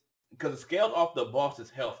because it's scaled off the boss's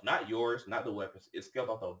health, not yours, not the weapons. It's scaled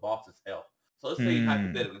off the boss's health. So let's say,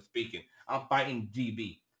 hypothetically speaking, I'm fighting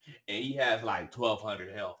GB, and he has like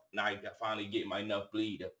 1,200 health. Now I finally get my enough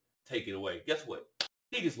bleed to take it away. Guess what?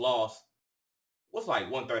 He just lost. What's like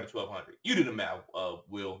 1/3 of 1,200? You do the math,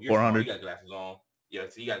 Will. You're 400. You got glasses on. Yeah,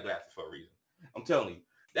 so you got glasses for a reason. I'm telling you,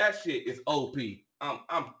 that shit is OP.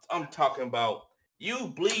 I'm talking about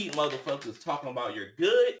you bleed motherfuckers talking about you're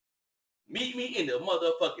good. Meet me in the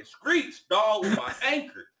motherfucking streets, dog, with my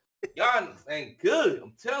anchor. Y'all ain't good.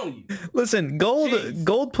 I'm telling you. Listen,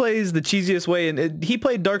 Gold plays the cheesiest way, and he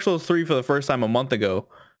played Dark Souls 3 for the first time a month ago,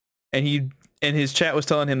 and his chat was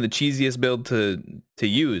telling him the cheesiest build to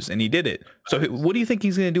use, and he did it. So what do you think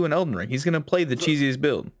he's gonna do in Elden Ring? He's gonna play the cheesiest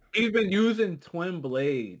build. He's been using twin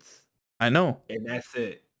blades. I know, and that's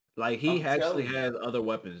it. Like he actually has other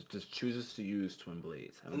weapons, just chooses to use twin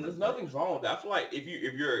blades. And there's nothing wrong with that. I feel like if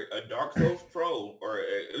you're a Dark Souls pro or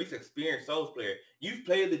at least experienced Souls player, you've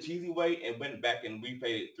played the cheesy way and went back and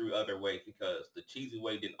replayed it through other ways because the cheesy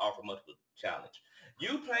way didn't offer much of a challenge.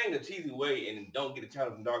 You playing the cheesy way and don't get a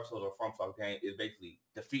challenge in Dark Souls or FromSoft game is basically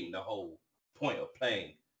defeating the whole point of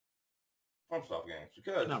playing FromSoft games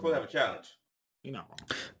because you're supposed to have a challenge. You're not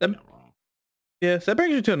wrong. Yes, that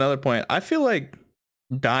brings you to another point. I feel like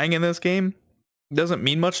dying in this game doesn't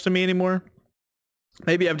mean much to me anymore.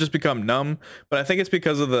 Maybe I've just become numb, but I think it's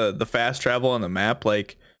because of the fast travel on the map.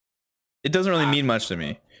 Like, it doesn't really mean much to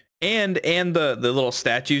me. And the little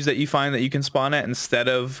statues that you find that you can spawn at instead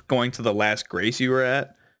of going to the last grace you were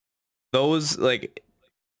at. Those, like,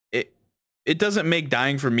 it doesn't make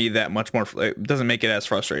dying for me that much more. It doesn't make it as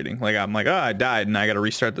frustrating. Like I'm like, oh, I died and I got to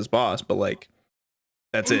restart this boss, but like,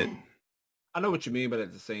 that's it. I know what you mean, but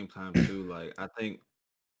at the same time too, like I think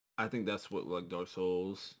that's what like Dark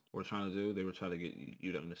Souls were trying to do. They were trying to get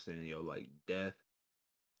you to understand, like death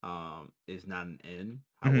is not an end.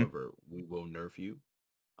 Mhm. However, we will nerf you.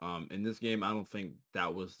 In this game, I don't think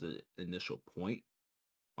that was the initial point.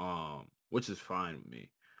 Which is fine with me.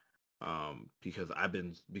 Because I've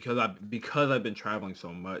been traveling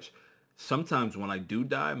so much. Sometimes when I do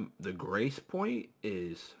die, the grace point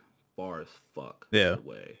is far as fuck Yeah.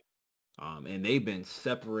 away. And they've been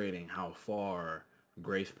separating how far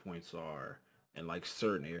grace points are in like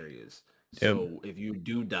certain areas. So if you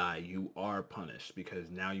do die, you are punished because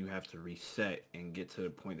now you have to reset and get to the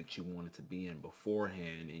point that you wanted to be in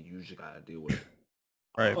beforehand, and you just gotta deal with it.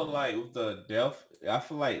 I feel like with the death, I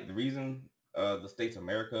feel like the reason the States of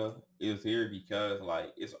America is here because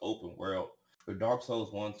like it's open world. For Dark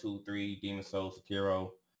Souls 1, 2, 3, Demon Souls,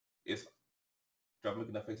 Sekiro, it's drop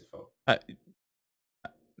looking at face phone.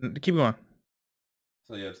 Keep going.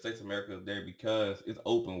 So yeah, the States of America is there because it's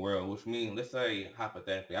open world, which means let's say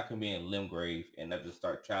hypothetically I can be in Limgrave and I just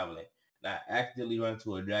start traveling. And I accidentally run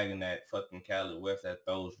into a dragon that fucking Cali West that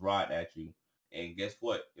throws rod at you. And guess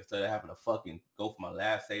what? Instead of having to fucking go for my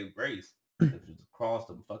last save grace, which is across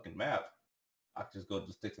the fucking map, I can just go to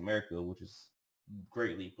the States of America, which is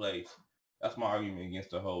greatly placed. That's my argument against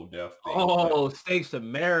the whole death thing. Oh, States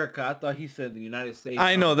America. I thought he said the United States.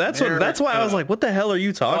 I know that's why I was like, what the hell are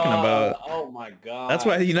you talking about? Oh my god. That's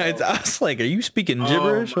why the United. I was like, are you speaking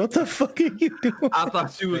gibberish? What the fuck are you doing? I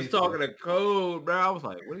thought you was talking to code, bro. I was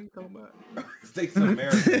like, what are you talking about? States of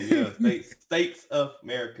America, yeah, States of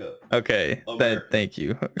America. Okay, thank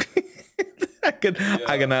you. I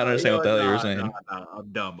cannot understand what the hell you were saying.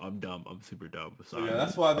 I'm dumb. I'm super dumb. Sorry. Yeah,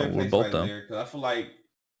 that's why they're placed both right dumb. there. Because I feel like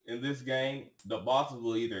in this game, the bosses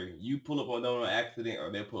will either you pull up on them on accident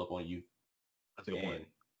or they pull up on you. That's a good point.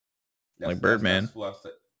 Like Birdman. That's what I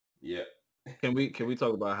said. Yeah. Can we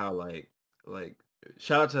talk about how like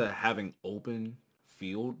shout out to having open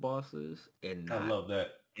field bosses and not, I love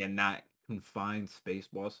that. And not confined space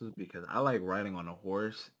bosses, because I like riding on a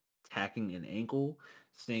horse, tacking an ankle,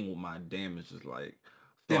 seeing what my damage is like.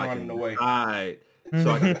 So I can decide.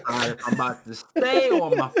 So I can decide if I'm about to stay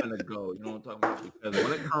or am I finna go. You know what I'm talking about? Because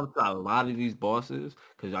when it comes to a lot of these bosses,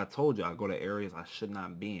 because I told you I go to areas I should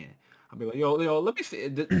not be in. I'll be like, yo, let me see.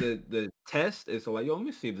 The test is like, yo, let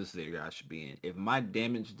me see if this is the area I should be in. If my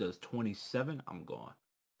damage does 27, I'm gone.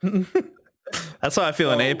 That's how I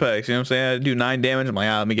feel in Apex. You know what I'm saying? I do 9 damage. I'm like,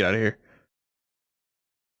 let me get out of here.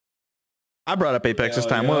 I brought up Apex this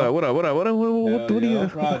time. Yeah. What do you? I'm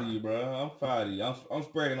proud of you, bro. I'm proud of you. I'm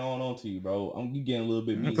spreading on to you, bro. You getting a little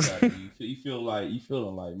bit mean out of you. You feeling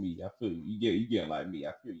like me. I feel you. You getting like me.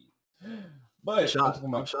 I feel you. But I'm shocked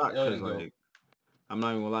because like I'm not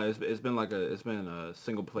even gonna lie. It's been a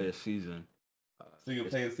single player season. A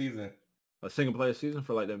single player season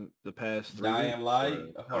for like the past 3 weeks. Dying Light,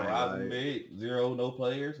 Horizon Mid, Zero No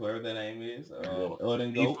Players, whatever that name is.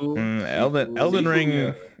 Elden Go. Elden Ring.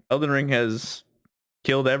 Yeah. Elden Ring has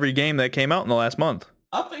killed every game that came out in the last month.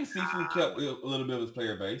 I think Sifu kept a little bit of his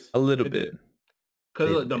player base. A little bit.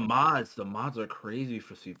 Because the mods are crazy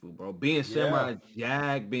for Sifu, bro. Being Samurai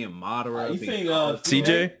Jack, being Madara. You think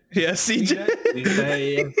CJ? Yeah,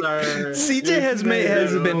 CJ. CJ has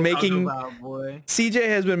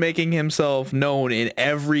been making himself known in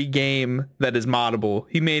every game that is moddable.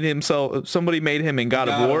 He made himself. Somebody made him in God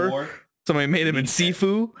of War. Somebody made him in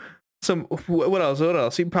Sifu. What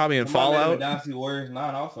else? He probably in Fallout. Dynasty Warriors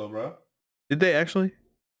 9 also, bro. Did they actually?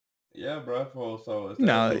 Yeah, bro. So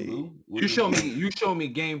no, you show me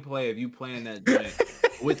gameplay of you playing that joint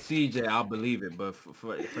with CJ, I'll believe it. But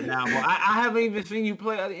for now, bro, I haven't even seen you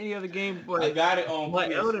play any other game. But I got it on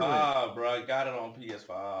PS5, bro. I got it on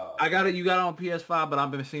PS5. You got it on PS5, but I've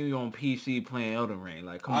been seeing you on PC playing Elden Ring.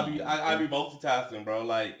 Like, come on. I be multitasking, bro.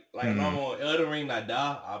 Like when I'm on Elden Ring, I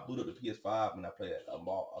die. I boot up the PS5 and I play a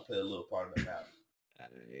little part of the map.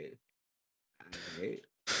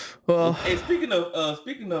 Well, hey, speaking of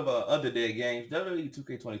other dead games, WWE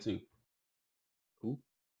 2K22. Who?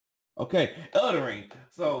 Okay, Elden Ring.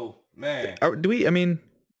 So, man, do we have,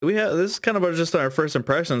 this is kind of just our first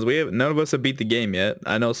impressions. None of us have beat the game yet.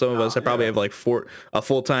 I know some of us probably have like a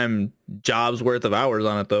full-time job's worth of hours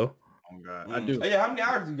on it though. Oh God, I do. Yeah, how many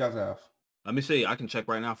hours do you guys have? Let me see. I can check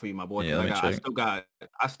right now for you, my boy. Yeah,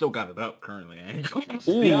 I still got it up currently.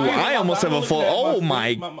 Ooh, I almost have a full. Oh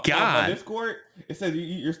my God! My Discord, it says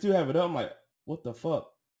you still have it up. I'm like, what the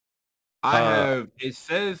fuck? I have. It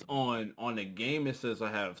says on the game. It says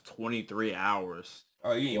I have 23 hours.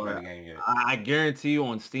 Oh, you ain't played But the game yet. I guarantee you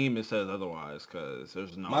on Steam it says otherwise because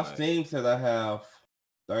there's no My way. Steam says I have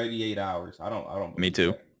 38 hours. I don't. Me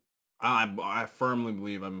too. that. I firmly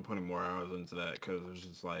believe I've been putting more hours into that because it's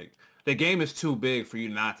just like the game is too big for you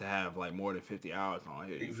not to have like more than 50 hours on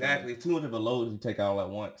here. Exactly. It's too much of a load if you take it all at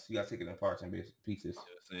once. You gotta take it in parts and pieces.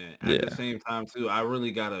 At the same time too,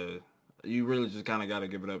 you really just kind of gotta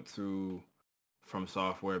give it up to From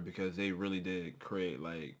Software because they really did create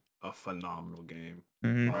like a phenomenal game.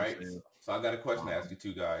 Mhm. All right. So I got a question to ask you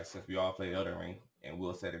two guys since we all played Elden Ring and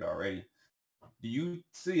Will said it already. Do you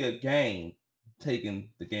see a game taking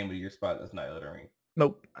the game of the year spot that's not Elden Ring?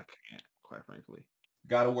 Nope. I can't, quite frankly.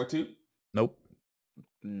 God of War 2? Nope.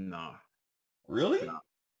 Nah. Really?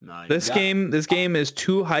 Nah. This game is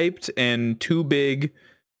too hyped and too big,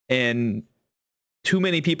 and too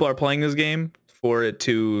many people are playing this game for it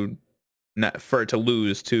to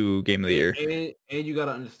lose to Game of the Year. And you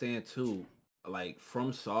gotta understand too, like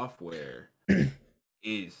From Software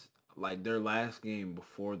is like their last game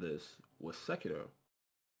before this was Sekiro.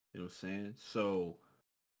 You know what I'm saying? So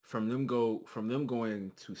from them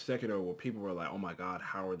going to Sekiro where people were like, oh my god,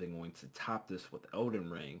 how are they going to top this with Elden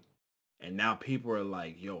Ring? And now people are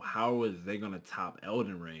like, yo, how is they gonna top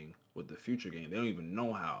Elden Ring with the future game? They don't even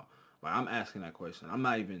know how. Like I'm asking that question.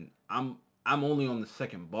 I'm only on the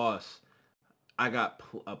second boss. I got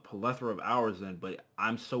a plethora of hours in, but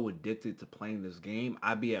I'm so addicted to playing this game.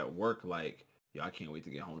 I be at work like, yo, I can't wait to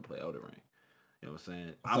get home to play Elden Ring. You know what I'm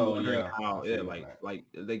saying? I'm wondering how,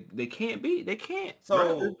 they can't be. They can't.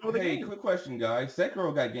 So, hey, quick question, guys.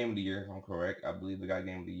 Sekiro got Game of the Year, if I'm correct. I believe they got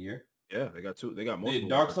Game of the Year. Yeah, they got two. They got multiple. Did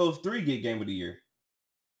Dark Souls 3 get Game of the Year?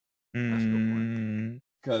 That's a good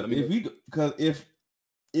point. Because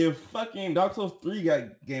if fucking Dark Souls 3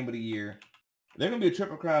 got Game of the Year, they're going to be a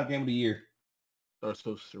Triple Crown Game of the Year. Dark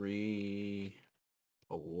Souls 3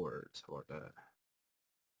 awards. How about that?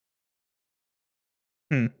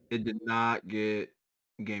 It did not get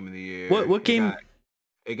Game of the Year. What game?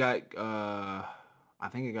 It got I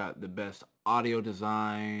think it got the best audio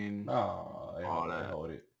design. Oh, they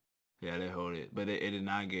hold it. Yeah, they hold it. But it did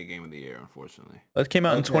not get Game of the Year, unfortunately. That came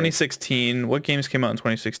out in 2016. What games came out in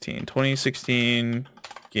 2016? 2016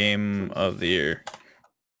 Game of the Year.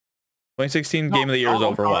 2016 Game of the Year was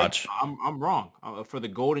Overwatch. I'm wrong. For the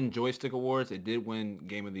Golden Joystick Awards, it did win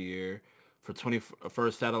Game of the Year. For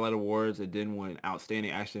 21st Satellite Awards, it did win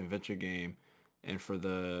Outstanding Action Adventure Game. And for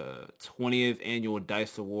the 20th Annual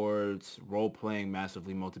DICE Awards, Role-Playing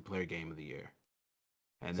Massively Multiplayer Game of the Year.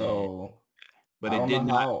 And but it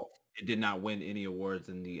did not win any awards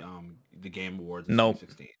in the Game Awards in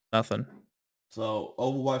 2016. Nothing. So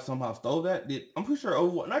Overwatch somehow stole that? I'm pretty sure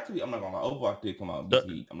Overwatch, actually, I'm not gonna lie, Overwatch did come out.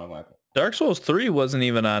 I'm not gonna lie. Dark Souls 3 wasn't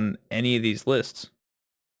even on any of these lists.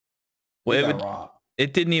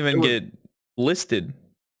 It didn't even get listed.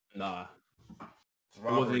 Nah.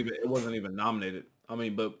 It wasn't even nominated. I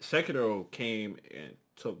mean, but Sekiro came and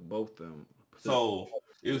took both them. So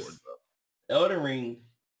if Elden Ring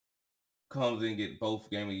comes and get both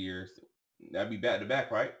Game of the Years, that'd be back to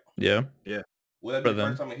back, right? Yeah. Yeah. Would that be the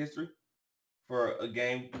first time in history for a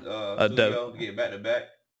game studio to get back to back?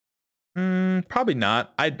 Probably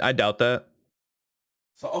not. I doubt that.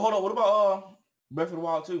 So hold on, what about Breath of the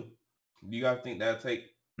Wild 2? Do you guys think that'll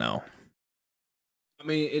take? No. I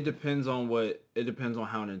mean, it depends on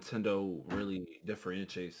how Nintendo really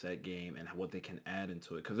differentiates that game and what they can add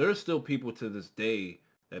into it. Because there's still people to this day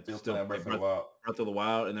that still play Breath of the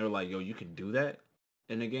Wild, and they're like, "Yo, you can do that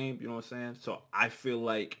in the game." You know what I'm saying? So I feel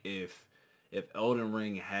like if Elden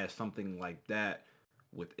Ring has something like that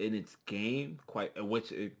within its game,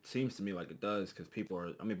 which it seems to me like it does, because people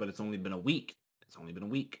are. I mean, but it's only been a week.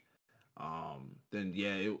 Then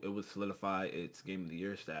yeah, it would solidify its Game of the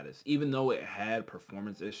Year status. Even though it had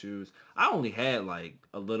performance issues, I only had like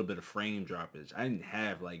a little bit of frame droppage. I didn't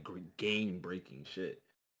have like game breaking shit.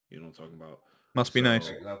 You know what I'm talking about? Must be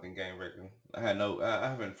nice. Nothing game breaking. I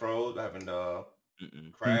haven't froze. I haven't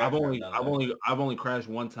crashed. I've only crashed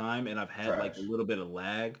one time, and I've had like a little bit of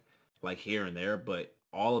lag, like here and there. But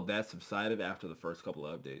all of that subsided after the first couple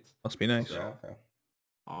of updates. Must be nice. So, okay.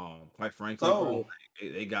 Quite frankly, bro,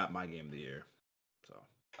 they got my Game of the Year. So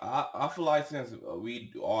I feel like since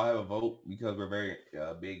we all have a vote because we're very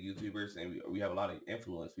big YouTubers and we have a lot of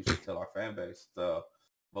influence, we should tell our fan base to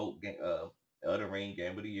vote Elden Ring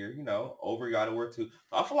Game of the Year. You know, over God of War 2.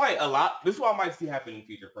 I feel like a lot. This is what I might see happen in the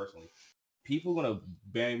future. Personally, people gonna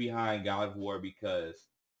bang behind God of War because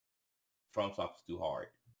FromSoft is too hard.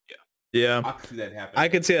 Yeah, I could see that happen. I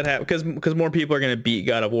could see that happen because more people are going to beat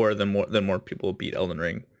God of War than more people beat Elden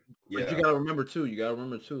Ring. But you gotta remember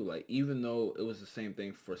too. Like even though it was the same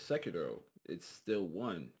thing for Sekiro, it's still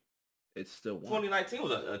won. 2019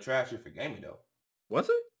 was a trash year for gaming though. Was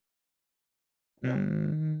it?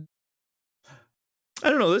 I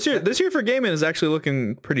don't know. This year for gaming is actually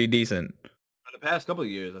looking pretty decent. For the past couple of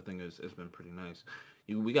years, I think it's been pretty nice.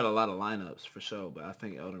 We got a lot of lineups for sure, but I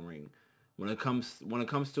think Elden Ring, when it comes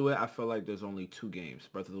to it, I feel like there's only 2 games: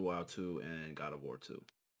 Breath of the Wild 2 and God of War 2.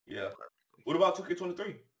 Yeah. What about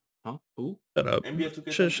 2K23? Huh? Who? Shut up. NBA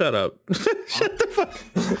 2K23? Shut up. Shut the fuck.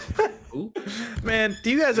 Who? Man, do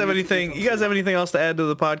you guys have anything? You guys have anything else to add to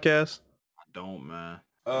the podcast? I don't, man.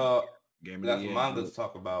 We got some mangas to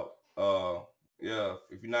talk about. Yeah,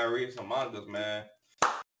 if you're not reading some mangas, man,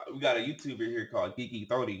 we got a YouTuber here called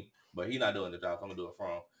Geeky30, but he's not doing the job. So I'm gonna do it for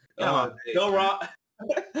him.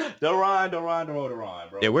 Doran,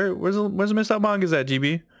 bro. Yeah, where's the missed out mangas at,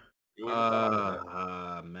 GB?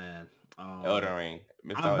 Man. Elden Ring.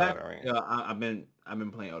 I'm back. Yeah, I've been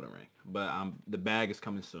playing Elden Ring, but the bag is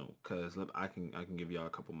coming soon because I can give y'all a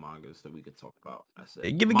couple mangas that we could talk about. That's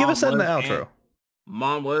it. Give us that in the outro.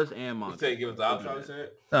 Manhwas and manga. You say give us the outro,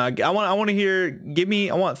 said? I want to hear.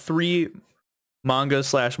 I want 3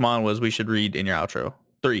 mangas/manhwas we should read in your outro.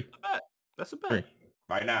 3. That's a bet. 3.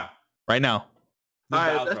 Right now. All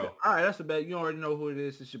right, that's a bet. You already know who it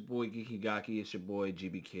is. It's your boy Geeky Gaki. It's your boy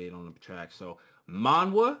GB Kid on the track. So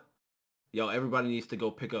manhwa, yo, everybody needs to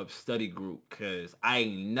go pick up Study Group because I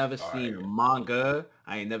ain't never seen a manga.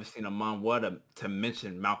 I ain't never seen a manhwa to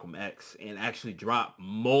mention Malcolm X and actually drop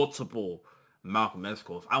multiple Malcolm X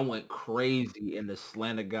quotes. I went crazy in the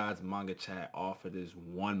Slander Gods manga chat off of this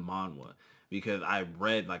one manhwa because I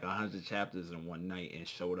read like 100 chapters in one night and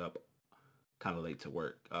showed up kind of late to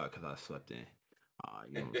work because I slept in.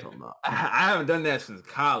 You know what I'm talking about. I haven't done that since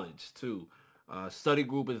college too. Study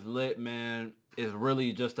Group is lit, man. It's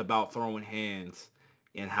really just about throwing hands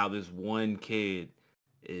and how this one kid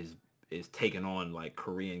is taking on like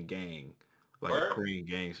Korean gangs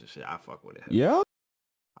and shit. I fuck with it heavy. Yeah.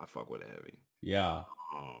 I fuck with it heavy. Yeah.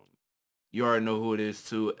 You already know who it is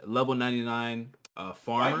too. Level 99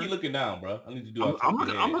 Farmer. Why you looking down, bro? I need to do. I'm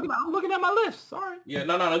looking at my list. Sorry. Yeah,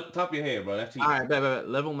 no, top of your head, bro. That's cheap. All right, bet.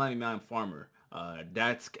 Level 99 Farmer.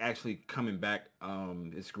 That's actually coming back.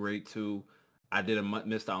 It's great too. I did a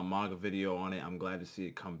missed out manga video on it. I'm glad to see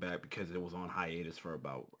it come back because it was on hiatus for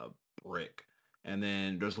about a brick. And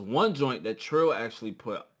then there's one joint that Trill actually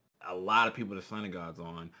put a lot of people to Slander Gods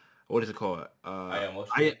on. What is it called?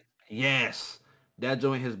 Yes. That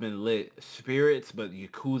joint has been lit. Spirits, but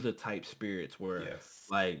Yakuza type spirits where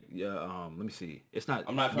like let me see. It's not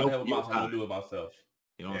I'm not trying to help myself, I'm gonna do it myself.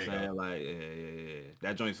 You know what I'm saying? Like, yeah.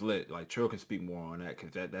 That joint's lit. Like, Trill can speak more on that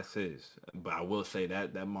because that's his. But I will say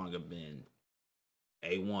that manga been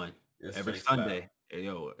A1 every Sunday.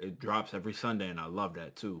 Yo, it drops every Sunday, and I love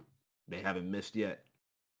that too. They haven't missed yet.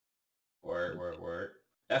 Word.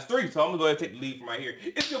 That's 3, so I'm gonna go ahead and take the lead from right here.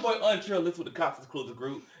 It's your boy Untrill. This with the Cops Exclusive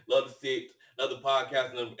Group. Love to see another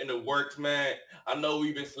podcast in the works, man. I know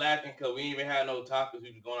we've been slacking because we ain't even had no topics.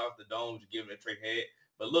 We just going off the dome, just giving it a trick head.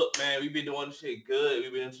 But look, man, we've been doing this shit good.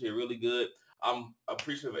 We've been doing this shit really good. I'm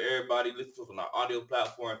appreciative of everybody listening to us on our audio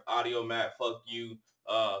platforms, Audio Mac, Fuck You,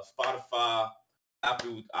 Spotify,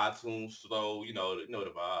 Apple, iTunes, so you know the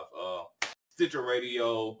vibes. Stitcher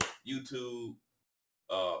Radio, YouTube,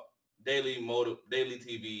 Daily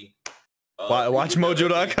TV.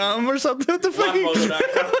 WatchMojo.com or something. What the fuck?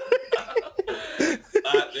 WatchMojo.com.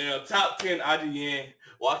 Top 10 IGN.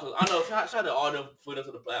 Watch us. I know. Shout out to all them put us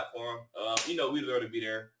to the platform. We'd already be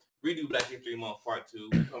there. Redo Black History Month Part 2.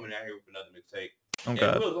 We're coming out here with another mixtape.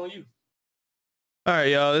 Okay. Will's on you. All right,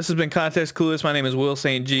 y'all. This has been Context Clueless. My name is Will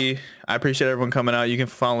St. G. I appreciate everyone coming out. You can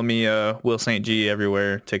follow me, Will St. G,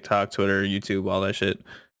 everywhere: TikTok, Twitter, YouTube, all that shit.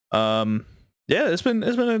 Yeah, it's been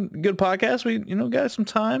a good podcast. We got some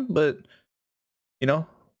time, but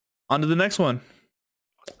on to the next one.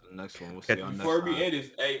 Next one. We'll see you on Before we end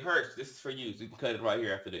this, hey Hurst, this is for you. So you can cut it right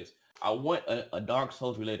here after this. I want a Dark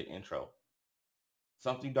Souls related intro.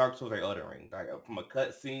 Something Dark Souls like Elden Ring, like from a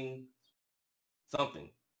cutscene. Something.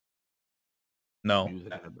 No.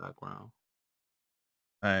 Music in the background.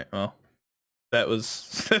 All right. Well, that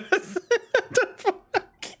was.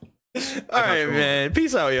 All right, man.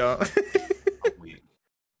 Peace out, y'all.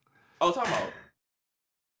 Oh, talking about.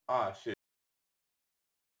 Ah, shit.